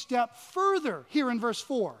goes a step further here in verse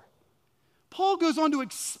 4. Paul goes on to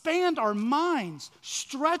expand our minds,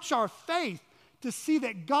 stretch our faith to see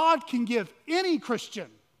that God can give any Christian,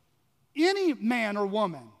 any man or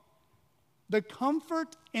woman, the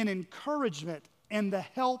comfort and encouragement and the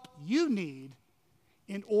help you need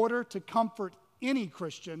in order to comfort any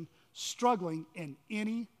Christian struggling in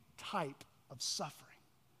any type of suffering.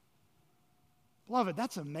 Beloved,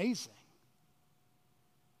 that's amazing.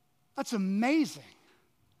 That's amazing.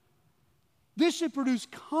 This should produce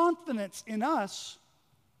confidence in us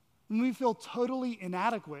when we feel totally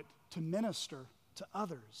inadequate to minister to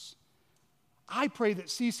others. I pray that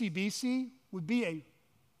CCBC would be a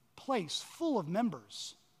place full of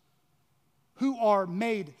members who are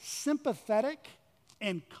made sympathetic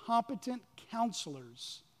and competent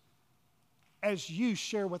counselors as you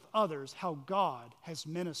share with others how God has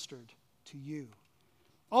ministered to you.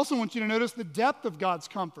 I also want you to notice the depth of God's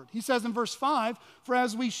comfort. He says in verse 5, "For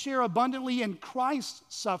as we share abundantly in Christ's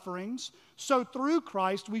sufferings, so through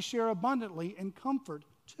Christ we share abundantly in comfort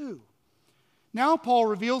too." Now Paul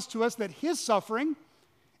reveals to us that his suffering,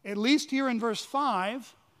 at least here in verse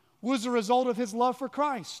 5, was a result of his love for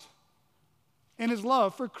Christ. in his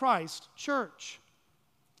love for Christ's church.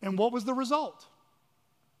 And what was the result?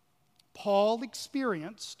 Paul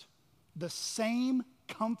experienced the same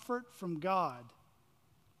comfort from God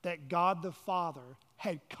that God the Father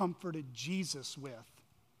had comforted Jesus with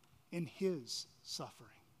in his suffering.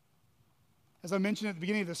 As I mentioned at the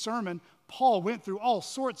beginning of the sermon, Paul went through all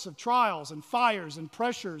sorts of trials and fires and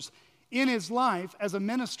pressures in his life as a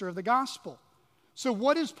minister of the gospel. So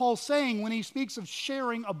what is Paul saying when he speaks of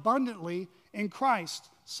sharing abundantly in Christ's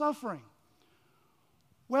suffering?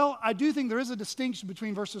 Well, I do think there is a distinction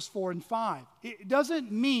between verses 4 and 5. It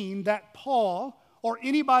doesn't mean that Paul or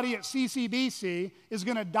anybody at CCBC is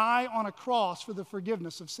going to die on a cross for the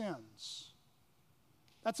forgiveness of sins.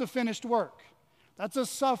 That's a finished work. That's a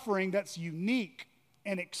suffering that's unique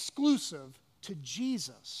and exclusive to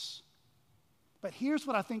Jesus. But here's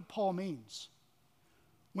what I think Paul means.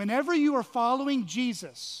 Whenever you are following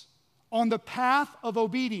Jesus on the path of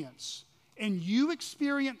obedience and you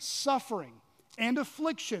experience suffering and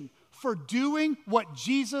affliction for doing what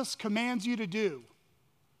Jesus commands you to do,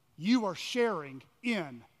 you are sharing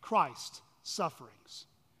in Christ's sufferings.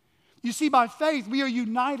 You see, by faith, we are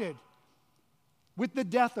united with the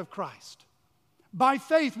death of Christ. By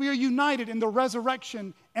faith, we are united in the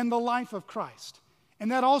resurrection and the life of Christ.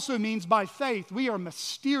 And that also means by faith, we are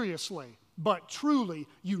mysteriously but truly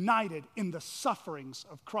united in the sufferings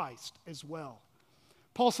of Christ as well.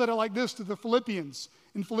 Paul said it like this to the Philippians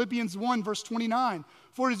in Philippians 1, verse 29,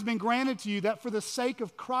 "For it has been granted to you that for the sake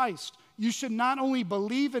of Christ, you should not only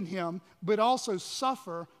believe in him, but also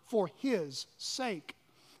suffer for his sake."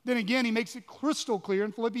 Then again, he makes it crystal clear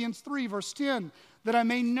in Philippians 3, verse 10, "that I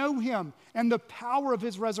may know him and the power of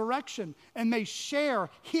his resurrection and may share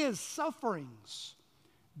his sufferings,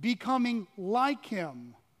 becoming like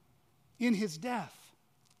him in his death."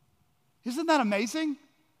 Isn't that amazing?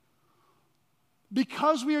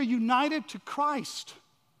 Because we are united to Christ,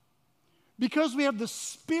 because we have the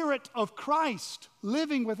Spirit of Christ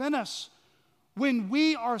living within us, when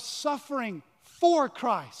we are suffering for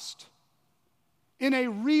Christ, in a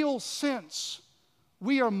real sense,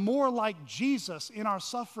 we are more like Jesus in our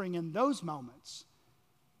suffering in those moments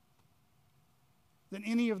than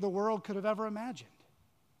any of the world could have ever imagined.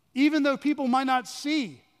 Even though people might not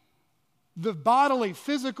see the bodily,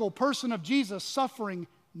 physical person of Jesus suffering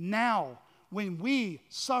now, when we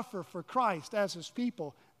suffer for Christ as his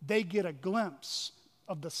people, they get a glimpse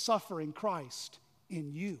of the suffering Christ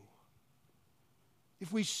in you.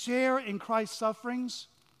 If we share in Christ's sufferings,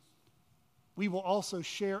 we will also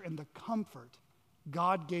share in the comfort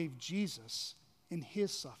God gave Jesus in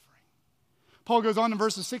his suffering. Paul goes on in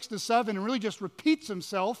verses 6 to 7 and really just repeats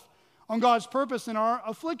himself on God's purpose in our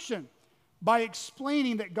affliction by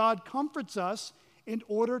explaining that God comforts us in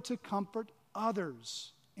order to comfort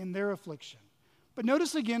others in their affliction. But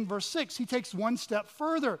notice again, verse 6, he takes one step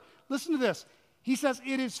further. Listen to this. He says,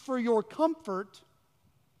 "It is for your comfort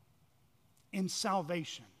in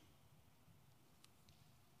salvation."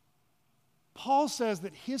 Paul says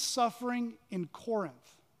that his suffering in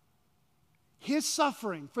Corinth, his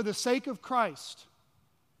suffering for the sake of Christ,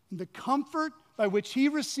 and the comfort by which he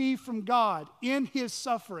received from God in his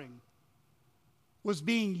suffering, was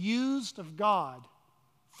being used of God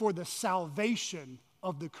for the salvation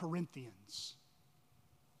of the Corinthians.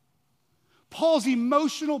 Paul's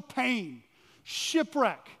emotional pain,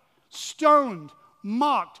 shipwreck, stoned,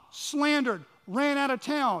 mocked, slandered, ran out of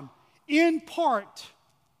town, in part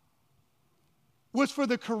was for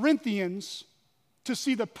the Corinthians to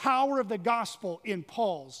see the power of the gospel in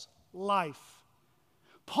Paul's life.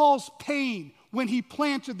 Paul's pain when he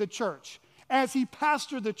planted the church, as he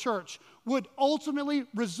pastored the church, would ultimately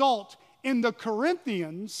result in the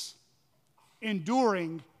Corinthians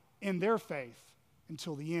enduring in their faith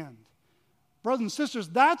until the end. Brothers and sisters,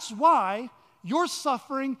 that's why your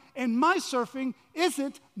suffering and my suffering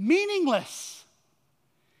isn't meaningless.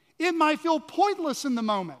 It might feel pointless in the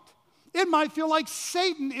moment. It might feel like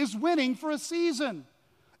Satan is winning for a season.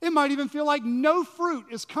 It might even feel like no fruit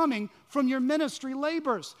is coming from your ministry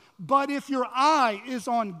labors. But if your eye is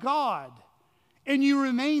on God and you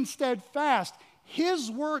remain steadfast,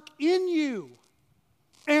 his work in you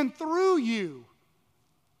and through you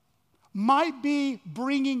might be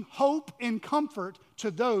bringing hope and comfort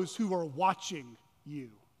to those who are watching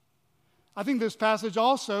you. I think this passage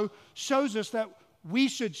also shows us that we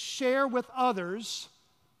should share with others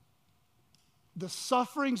the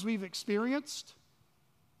sufferings we've experienced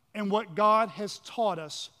and what God has taught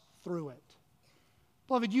us through it.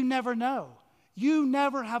 Beloved, you never know. You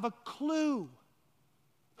never have a clue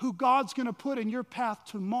who God's going to put in your path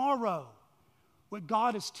tomorrow, what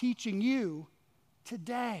God is teaching you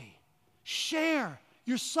today. Share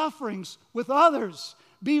your sufferings with others.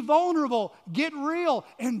 Be vulnerable, get real,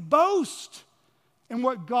 and boast in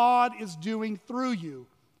what God is doing through you,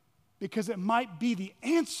 because it might be the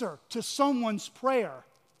answer to someone's prayer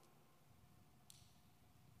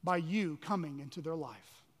by you coming into their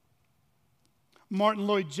life. Martin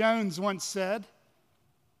Lloyd-Jones once said,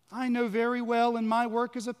 "I know very well in my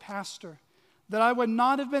work as a pastor that I would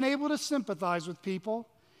not have been able to sympathize with people.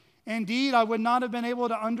 Indeed, I would not have been able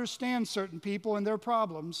to understand certain people and their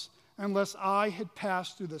problems unless I had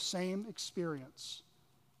passed through the same experience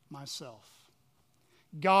myself."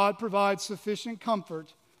 God provides sufficient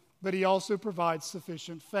comfort, but He also provides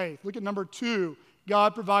sufficient faith. Look at number 2.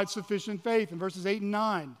 God provides sufficient faith in verses 8 and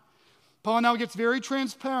 9. Paul now gets very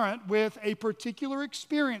transparent with a particular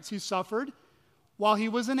experience he suffered while he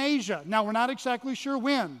was in Asia. Now, we're not exactly sure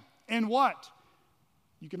when and what.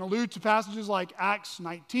 You can allude to passages like Acts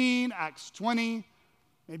 19, Acts 20,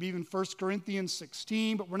 maybe even 1 Corinthians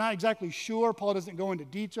 16, but we're not exactly sure. Paul doesn't go into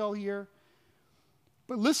detail here.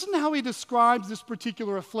 But listen to how he describes this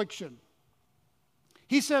particular affliction.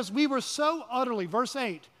 He says, "We were so utterly," verse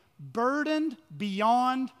 8, "burdened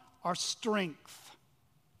beyond our strength."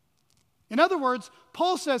 In other words,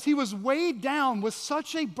 Paul says he was weighed down with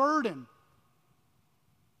such a burden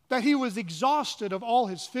that he was exhausted of all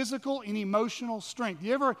his physical and emotional strength.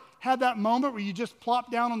 You ever had that moment where you just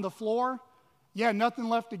plop down on the floor? You had nothing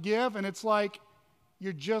left to give, and it's like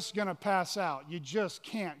you're just going to pass out. You just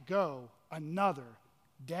can't go another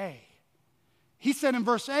day. He said in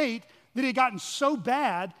verse 8 that it had gotten so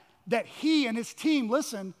bad that he and his team,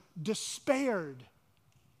 listen, despaired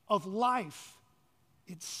of life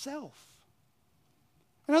itself.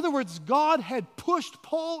 In other words, God had pushed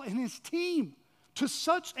Paul and his team to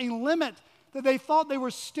such a limit that they thought they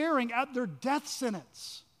were staring at their death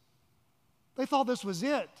sentence. They thought this was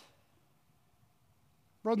it.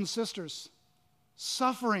 Brothers and sisters,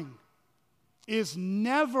 suffering is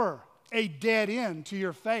never a dead end to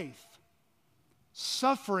your faith.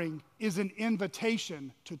 Suffering is an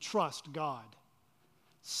invitation to trust God.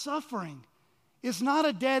 Suffering is not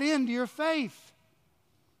a dead end to your faith.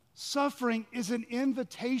 Suffering is an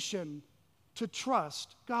invitation to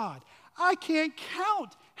trust God. I can't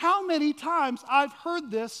count how many times I've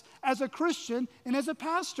heard this as a Christian and as a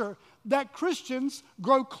pastor, that Christians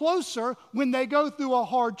grow closer when they go through a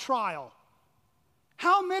hard trial.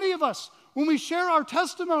 How many of us, when we share our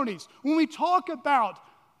testimonies, when we talk about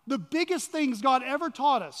the biggest things God ever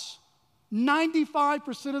taught us,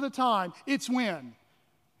 95% of the time, it's when?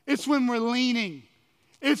 It's when we're leaning.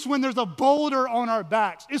 It's when there's a boulder on our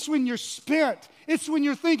backs. It's when you're spent. It's when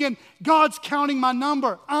you're thinking, God's counting my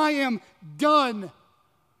number. I am done.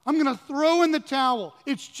 I'm going to throw in the towel.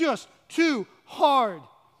 It's just too hard.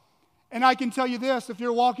 And I can tell you this, if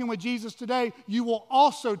you're walking with Jesus today, you will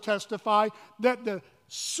also testify that the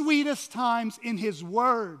sweetest times in His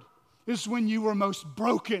Word is when you were most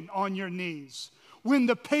broken on your knees. When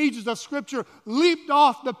the pages of Scripture leaped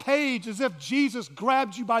off the page as if Jesus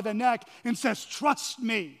grabbed you by the neck and says, "Trust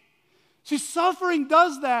me." See, suffering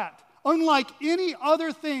does that, unlike any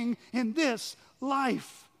other thing in this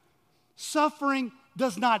life. Suffering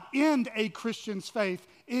does not end a Christian's faith.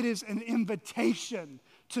 It is an invitation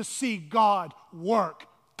to see God work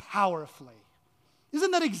powerfully.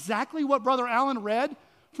 Isn't that exactly what Brother Allen read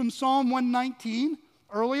from Psalm 119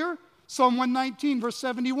 earlier? Psalm 119, verse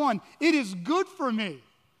 71. "It is good for me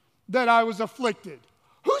that I was afflicted."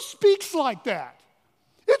 Who speaks like that?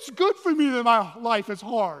 It's good for me that my life is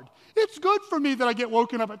hard. It's good for me that I get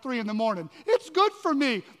woken up at 3 in the morning. It's good for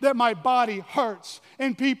me that my body hurts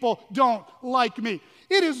and people don't like me.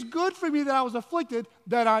 It is good for me that I was afflicted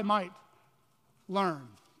that I might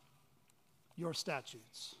learn your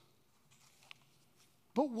statutes.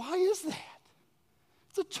 But why is that?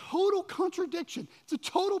 It's a total contradiction. It's a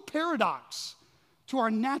total paradox to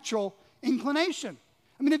our natural inclination.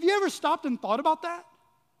 I mean, have you ever stopped and thought about that?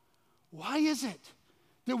 Why is it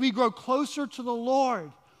that we grow closer to the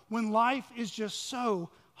Lord when life is just so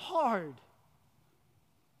hard?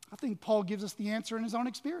 I think Paul gives us the answer in his own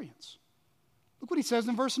experience. Look what he says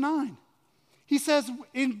in verse 9. He says,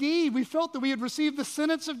 "Indeed, we felt that we had received the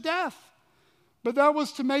sentence of death, but that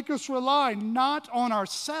was to make us rely not on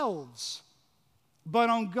ourselves, but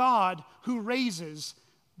on God who raises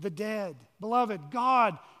the dead." Beloved,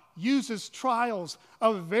 God uses trials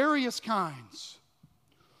of various kinds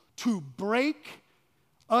to break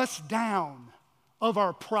us down of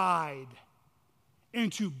our pride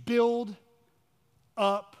and to build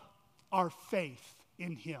up our faith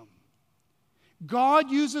in Him. God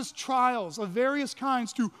uses trials of various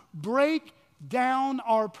kinds to break down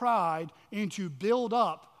our pride and to build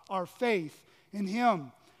up our faith in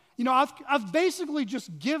Him. I've basically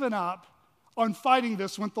just given up on fighting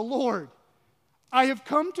this with the Lord. I have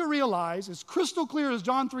come to realize, as crystal clear as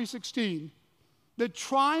John 3:16, that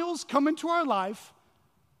trials come into our life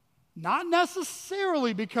not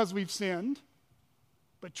necessarily because we've sinned,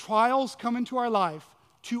 but trials come into our life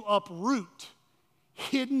to uproot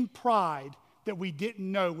hidden pride that we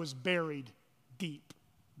didn't know was buried deep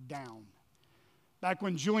down. Back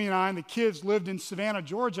when Julie and I and the kids lived in Savannah,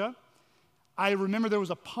 Georgia, I remember there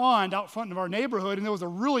was a pond out front of our neighborhood, and there was a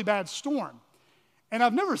really bad storm. And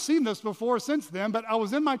I've never seen this before since then, but I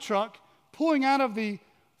was in my truck pulling out of the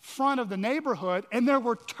front of the neighborhood, and there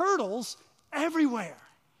were turtles everywhere.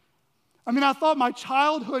 I thought my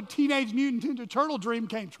childhood Teenage Mutant Ninja Turtle dream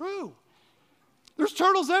came true. There's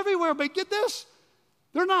turtles everywhere, but get this,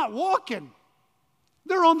 they're not walking.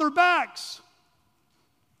 They're on their backs.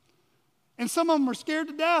 And some of them are scared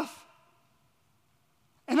to death.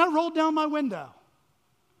 And I rolled down my window.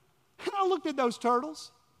 And I looked at those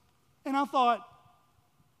turtles. And I thought,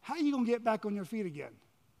 how are you going to get back on your feet again?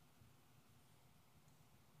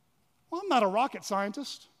 Well, I'm not a rocket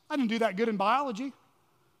scientist. I didn't do that good in biology.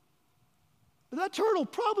 But that turtle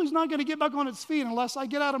probably is not going to get back on its feet unless I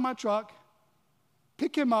get out of my truck,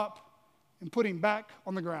 pick him up, and put him back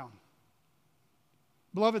on the ground.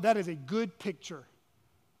 Beloved, that is a good picture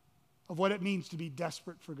of what it means to be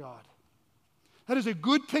desperate for God. That is a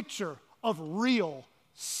good picture of real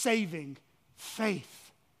saving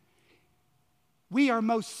faith. We are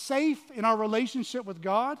most safe in our relationship with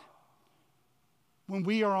God when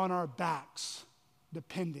we are on our backs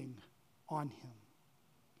depending on Him.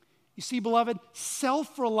 You see, beloved,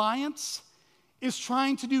 self-reliance is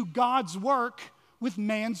trying to do God's work with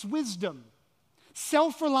man's wisdom.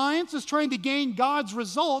 Self-reliance is trying to gain God's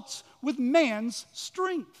results with man's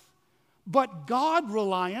strength. But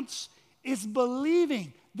God-reliance is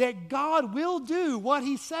believing that God will do what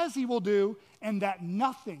He says He will do and that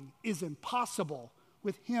nothing is impossible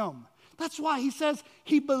with Him. That's why He says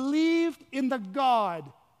He believed in the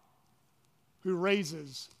God who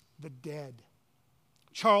raises the dead.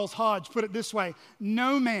 Charles Hodge put it this way: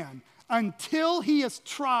 no man, until he has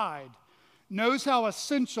tried, knows how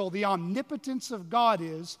essential the omnipotence of God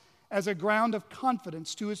is as a ground of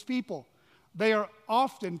confidence to His people. They are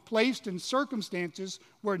often placed in circumstances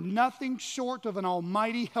where nothing short of an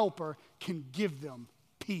almighty helper can give them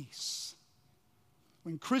peace.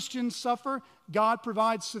 When Christians suffer, God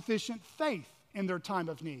provides sufficient faith in their time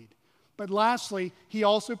of need. But lastly, He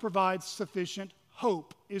also provides sufficient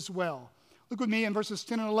hope as well. Look with me in verses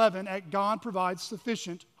 10 and 11 at God provides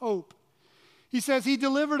sufficient hope. He says, He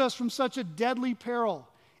delivered us from such a deadly peril,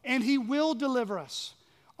 and He will deliver us.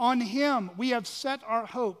 On Him we have set our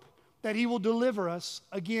hope that He will deliver us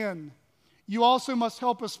again. You also must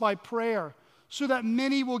help us by prayer, so that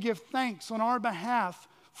many will give thanks on our behalf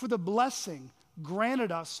for the blessing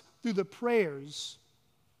granted us through the prayers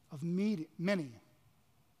of many.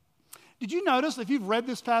 Did you notice, if you've read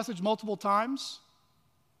this passage multiple times,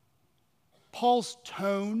 Paul's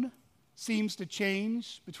tone seems to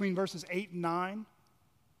change between verses 8 and 9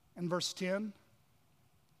 and verse 10?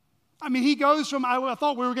 He goes from, I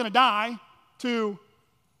thought we were going to die, to,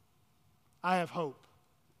 I have hope.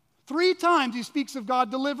 3 times he speaks of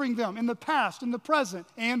God delivering them in the past, in the present,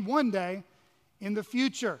 and one day in the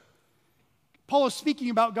future. Paul is speaking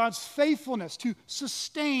about God's faithfulness to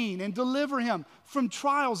sustain and deliver him from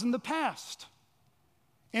trials in the past,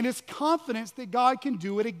 and his confidence that God can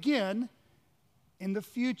do it again in the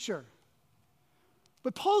future.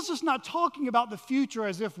 But Paul's just not talking about the future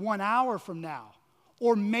as if 1 hour from now,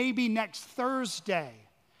 or maybe next Thursday.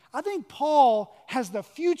 I think Paul has the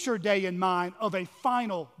future day in mind of a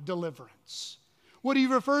final deliverance. What he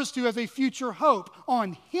refers to as a future hope.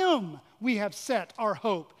 On Him we have set our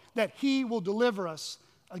hope, that He will deliver us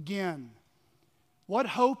again. What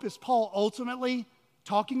hope is Paul ultimately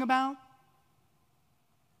talking about?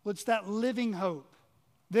 Well, it's that living hope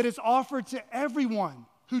that is offered to everyone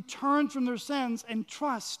who turn from their sins and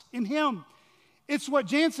trust in Him. It's what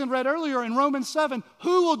Jansen read earlier in Romans 7.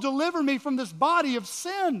 Who will deliver me from this body of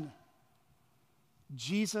sin?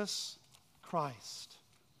 Jesus Christ.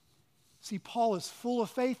 See, Paul is full of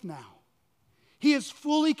faith now. He is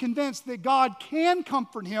fully convinced that God can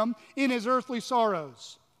comfort him in his earthly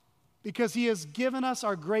sorrows because He has given us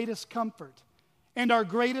our greatest comfort and our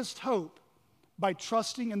greatest hope by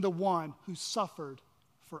trusting in the one who suffered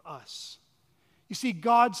for us. You see,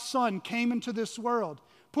 God's Son came into this world,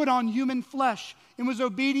 put on human flesh, and was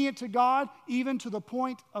obedient to God even to the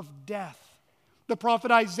point of death. The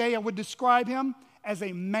prophet Isaiah would describe Him as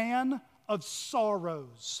a man of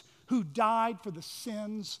sorrows who died for the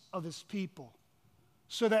sins of His people,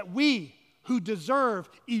 so that we who deserve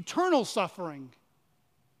eternal suffering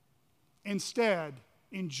instead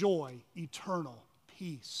enjoy eternal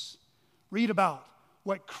peace. Read about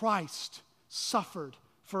what Christ suffered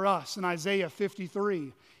for us in Isaiah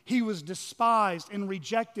 53. He was despised and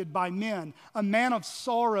rejected by men, a man of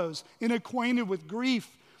sorrows and acquainted with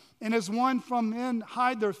grief. And as one from men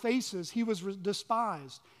hide their faces, he was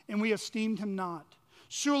despised, and we esteemed him not.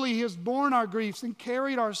 Surely he has borne our griefs and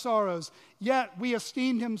carried our sorrows, yet we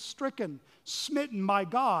esteemed him stricken, smitten by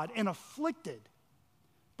God, and afflicted.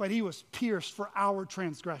 But he was pierced for our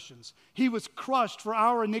transgressions. He was crushed for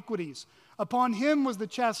our iniquities. Upon him was the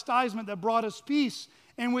chastisement that brought us peace,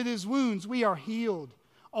 and with his wounds we are healed.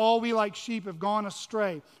 All we like sheep have gone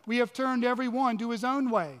astray. We have turned every one to his own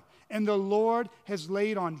way, and the Lord has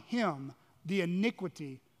laid on him the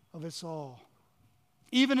iniquity of us all.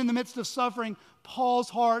 Even in the midst of suffering, Paul's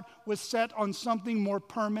heart was set on something more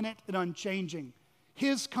permanent and unchanging.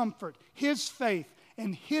 His comfort, his faith,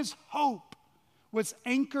 and his hope was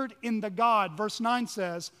anchored in the God, verse 9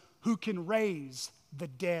 says, who can raise the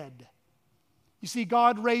dead. You see,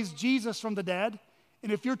 God raised Jesus from the dead,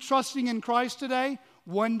 and if you're trusting in Christ today,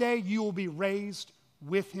 one day you will be raised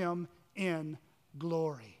with him in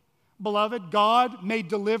glory. Beloved, God may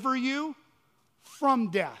deliver you from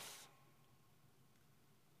death,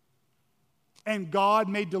 and God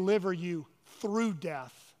may deliver you through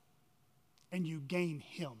death, and you gain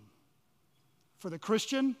him. For the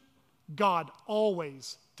Christian, God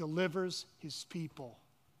always delivers his people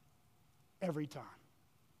every time.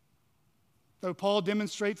 Though Paul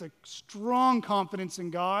demonstrates a strong confidence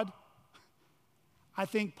in God, I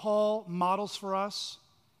think Paul models for us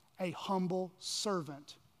a humble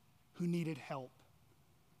servant who needed help.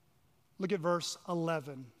 Look at verse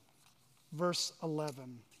 11. Verse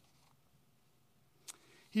 11.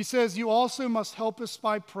 He says, "You also must help us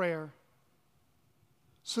by prayer,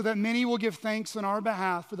 so that many will give thanks on our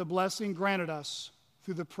behalf for the blessing granted us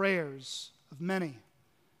through the prayers of many."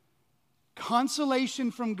 Consolation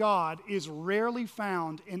from God is rarely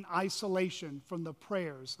found in isolation from the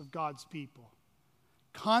prayers of God's people.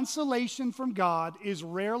 Consolation from God is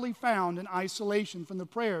rarely found in isolation from the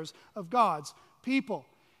prayers of God's people.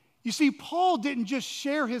 You see, Paul didn't just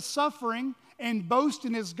share his suffering and boast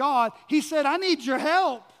in his God. He said, I need your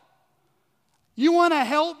help. You want to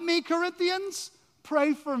help me, Corinthians?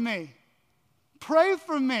 Pray for me. Pray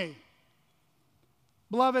for me.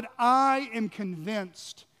 Beloved, I am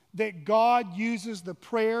convinced that God uses the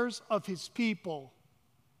prayers of his people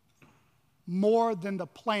more than the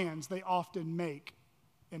plans they often make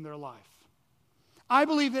in their life. I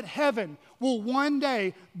believe that heaven will one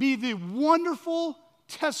day be the wonderful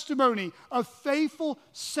testimony of faithful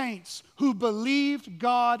saints who believed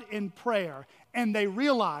God in prayer, and they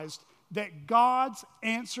realized that God's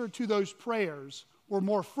answer to those prayers were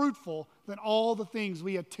more fruitful than all the things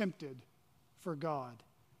we attempted for God.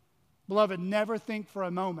 Beloved, never think for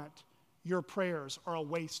a moment your prayers are a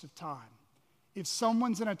waste of time. If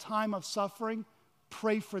someone's in a time of suffering,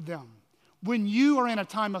 pray for them. When you are in a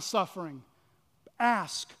time of suffering,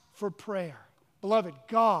 ask for prayer. Beloved,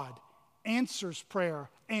 God answers prayer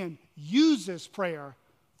and uses prayer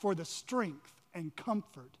for the strength and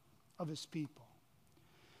comfort of his people.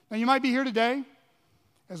 Now, you might be here today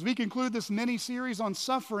as we conclude this mini-series on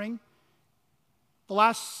suffering. The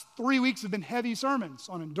last 3 weeks have been heavy sermons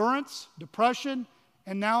on endurance, depression,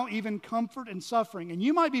 and now even comfort and suffering. And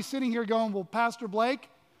you might be sitting here going, well, Pastor Blake,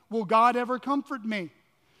 will God ever comfort me?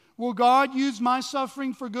 Will God use my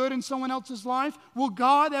suffering for good in someone else's life? Will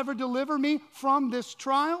God ever deliver me from this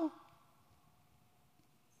trial?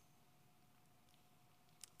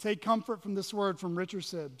 Take comfort from this word from Richard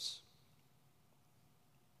Sibbes.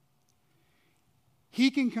 He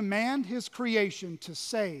can command his creation to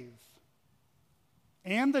save,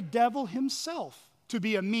 and the devil himself to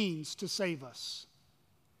be a means to save us.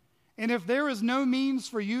 And if there is no means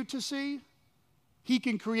for you to see, he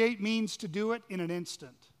can create means to do it in an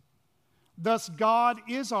instant. Thus, God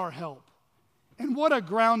is our help. And what a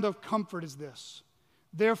ground of comfort is this.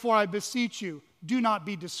 Therefore, I beseech you, do not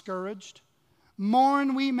be discouraged.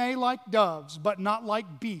 Mourn we may like doves, but not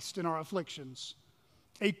like beasts in our afflictions.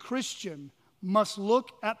 A Christian must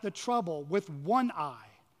look at the trouble with one eye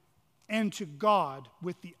and to God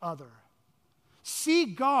with the other. See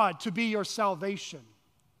God to be your salvation.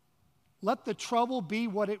 Let the trouble be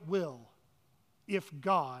what it will, if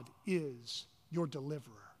God is your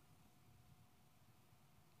deliverer.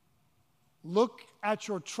 Look at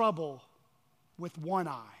your trouble with one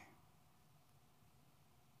eye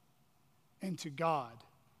and to God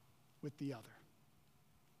with the other.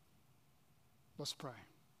 Let's pray.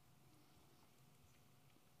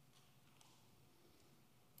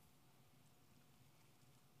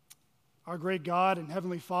 our great God and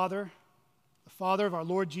Heavenly Father, the Father of our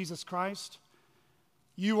Lord Jesus Christ,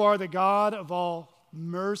 you are the God of all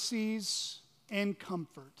mercies and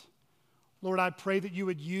comfort. Lord, I pray that you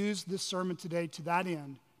would use this sermon today to that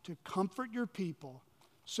end, to comfort your people,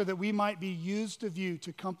 so that we might be used of you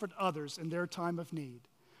to comfort others in their time of need.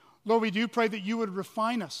 Lord, we do pray that you would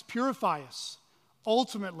refine us, purify us,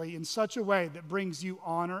 ultimately in such a way that brings you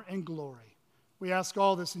honor and glory. We ask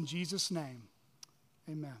all this in Jesus' name.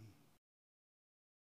 Amen.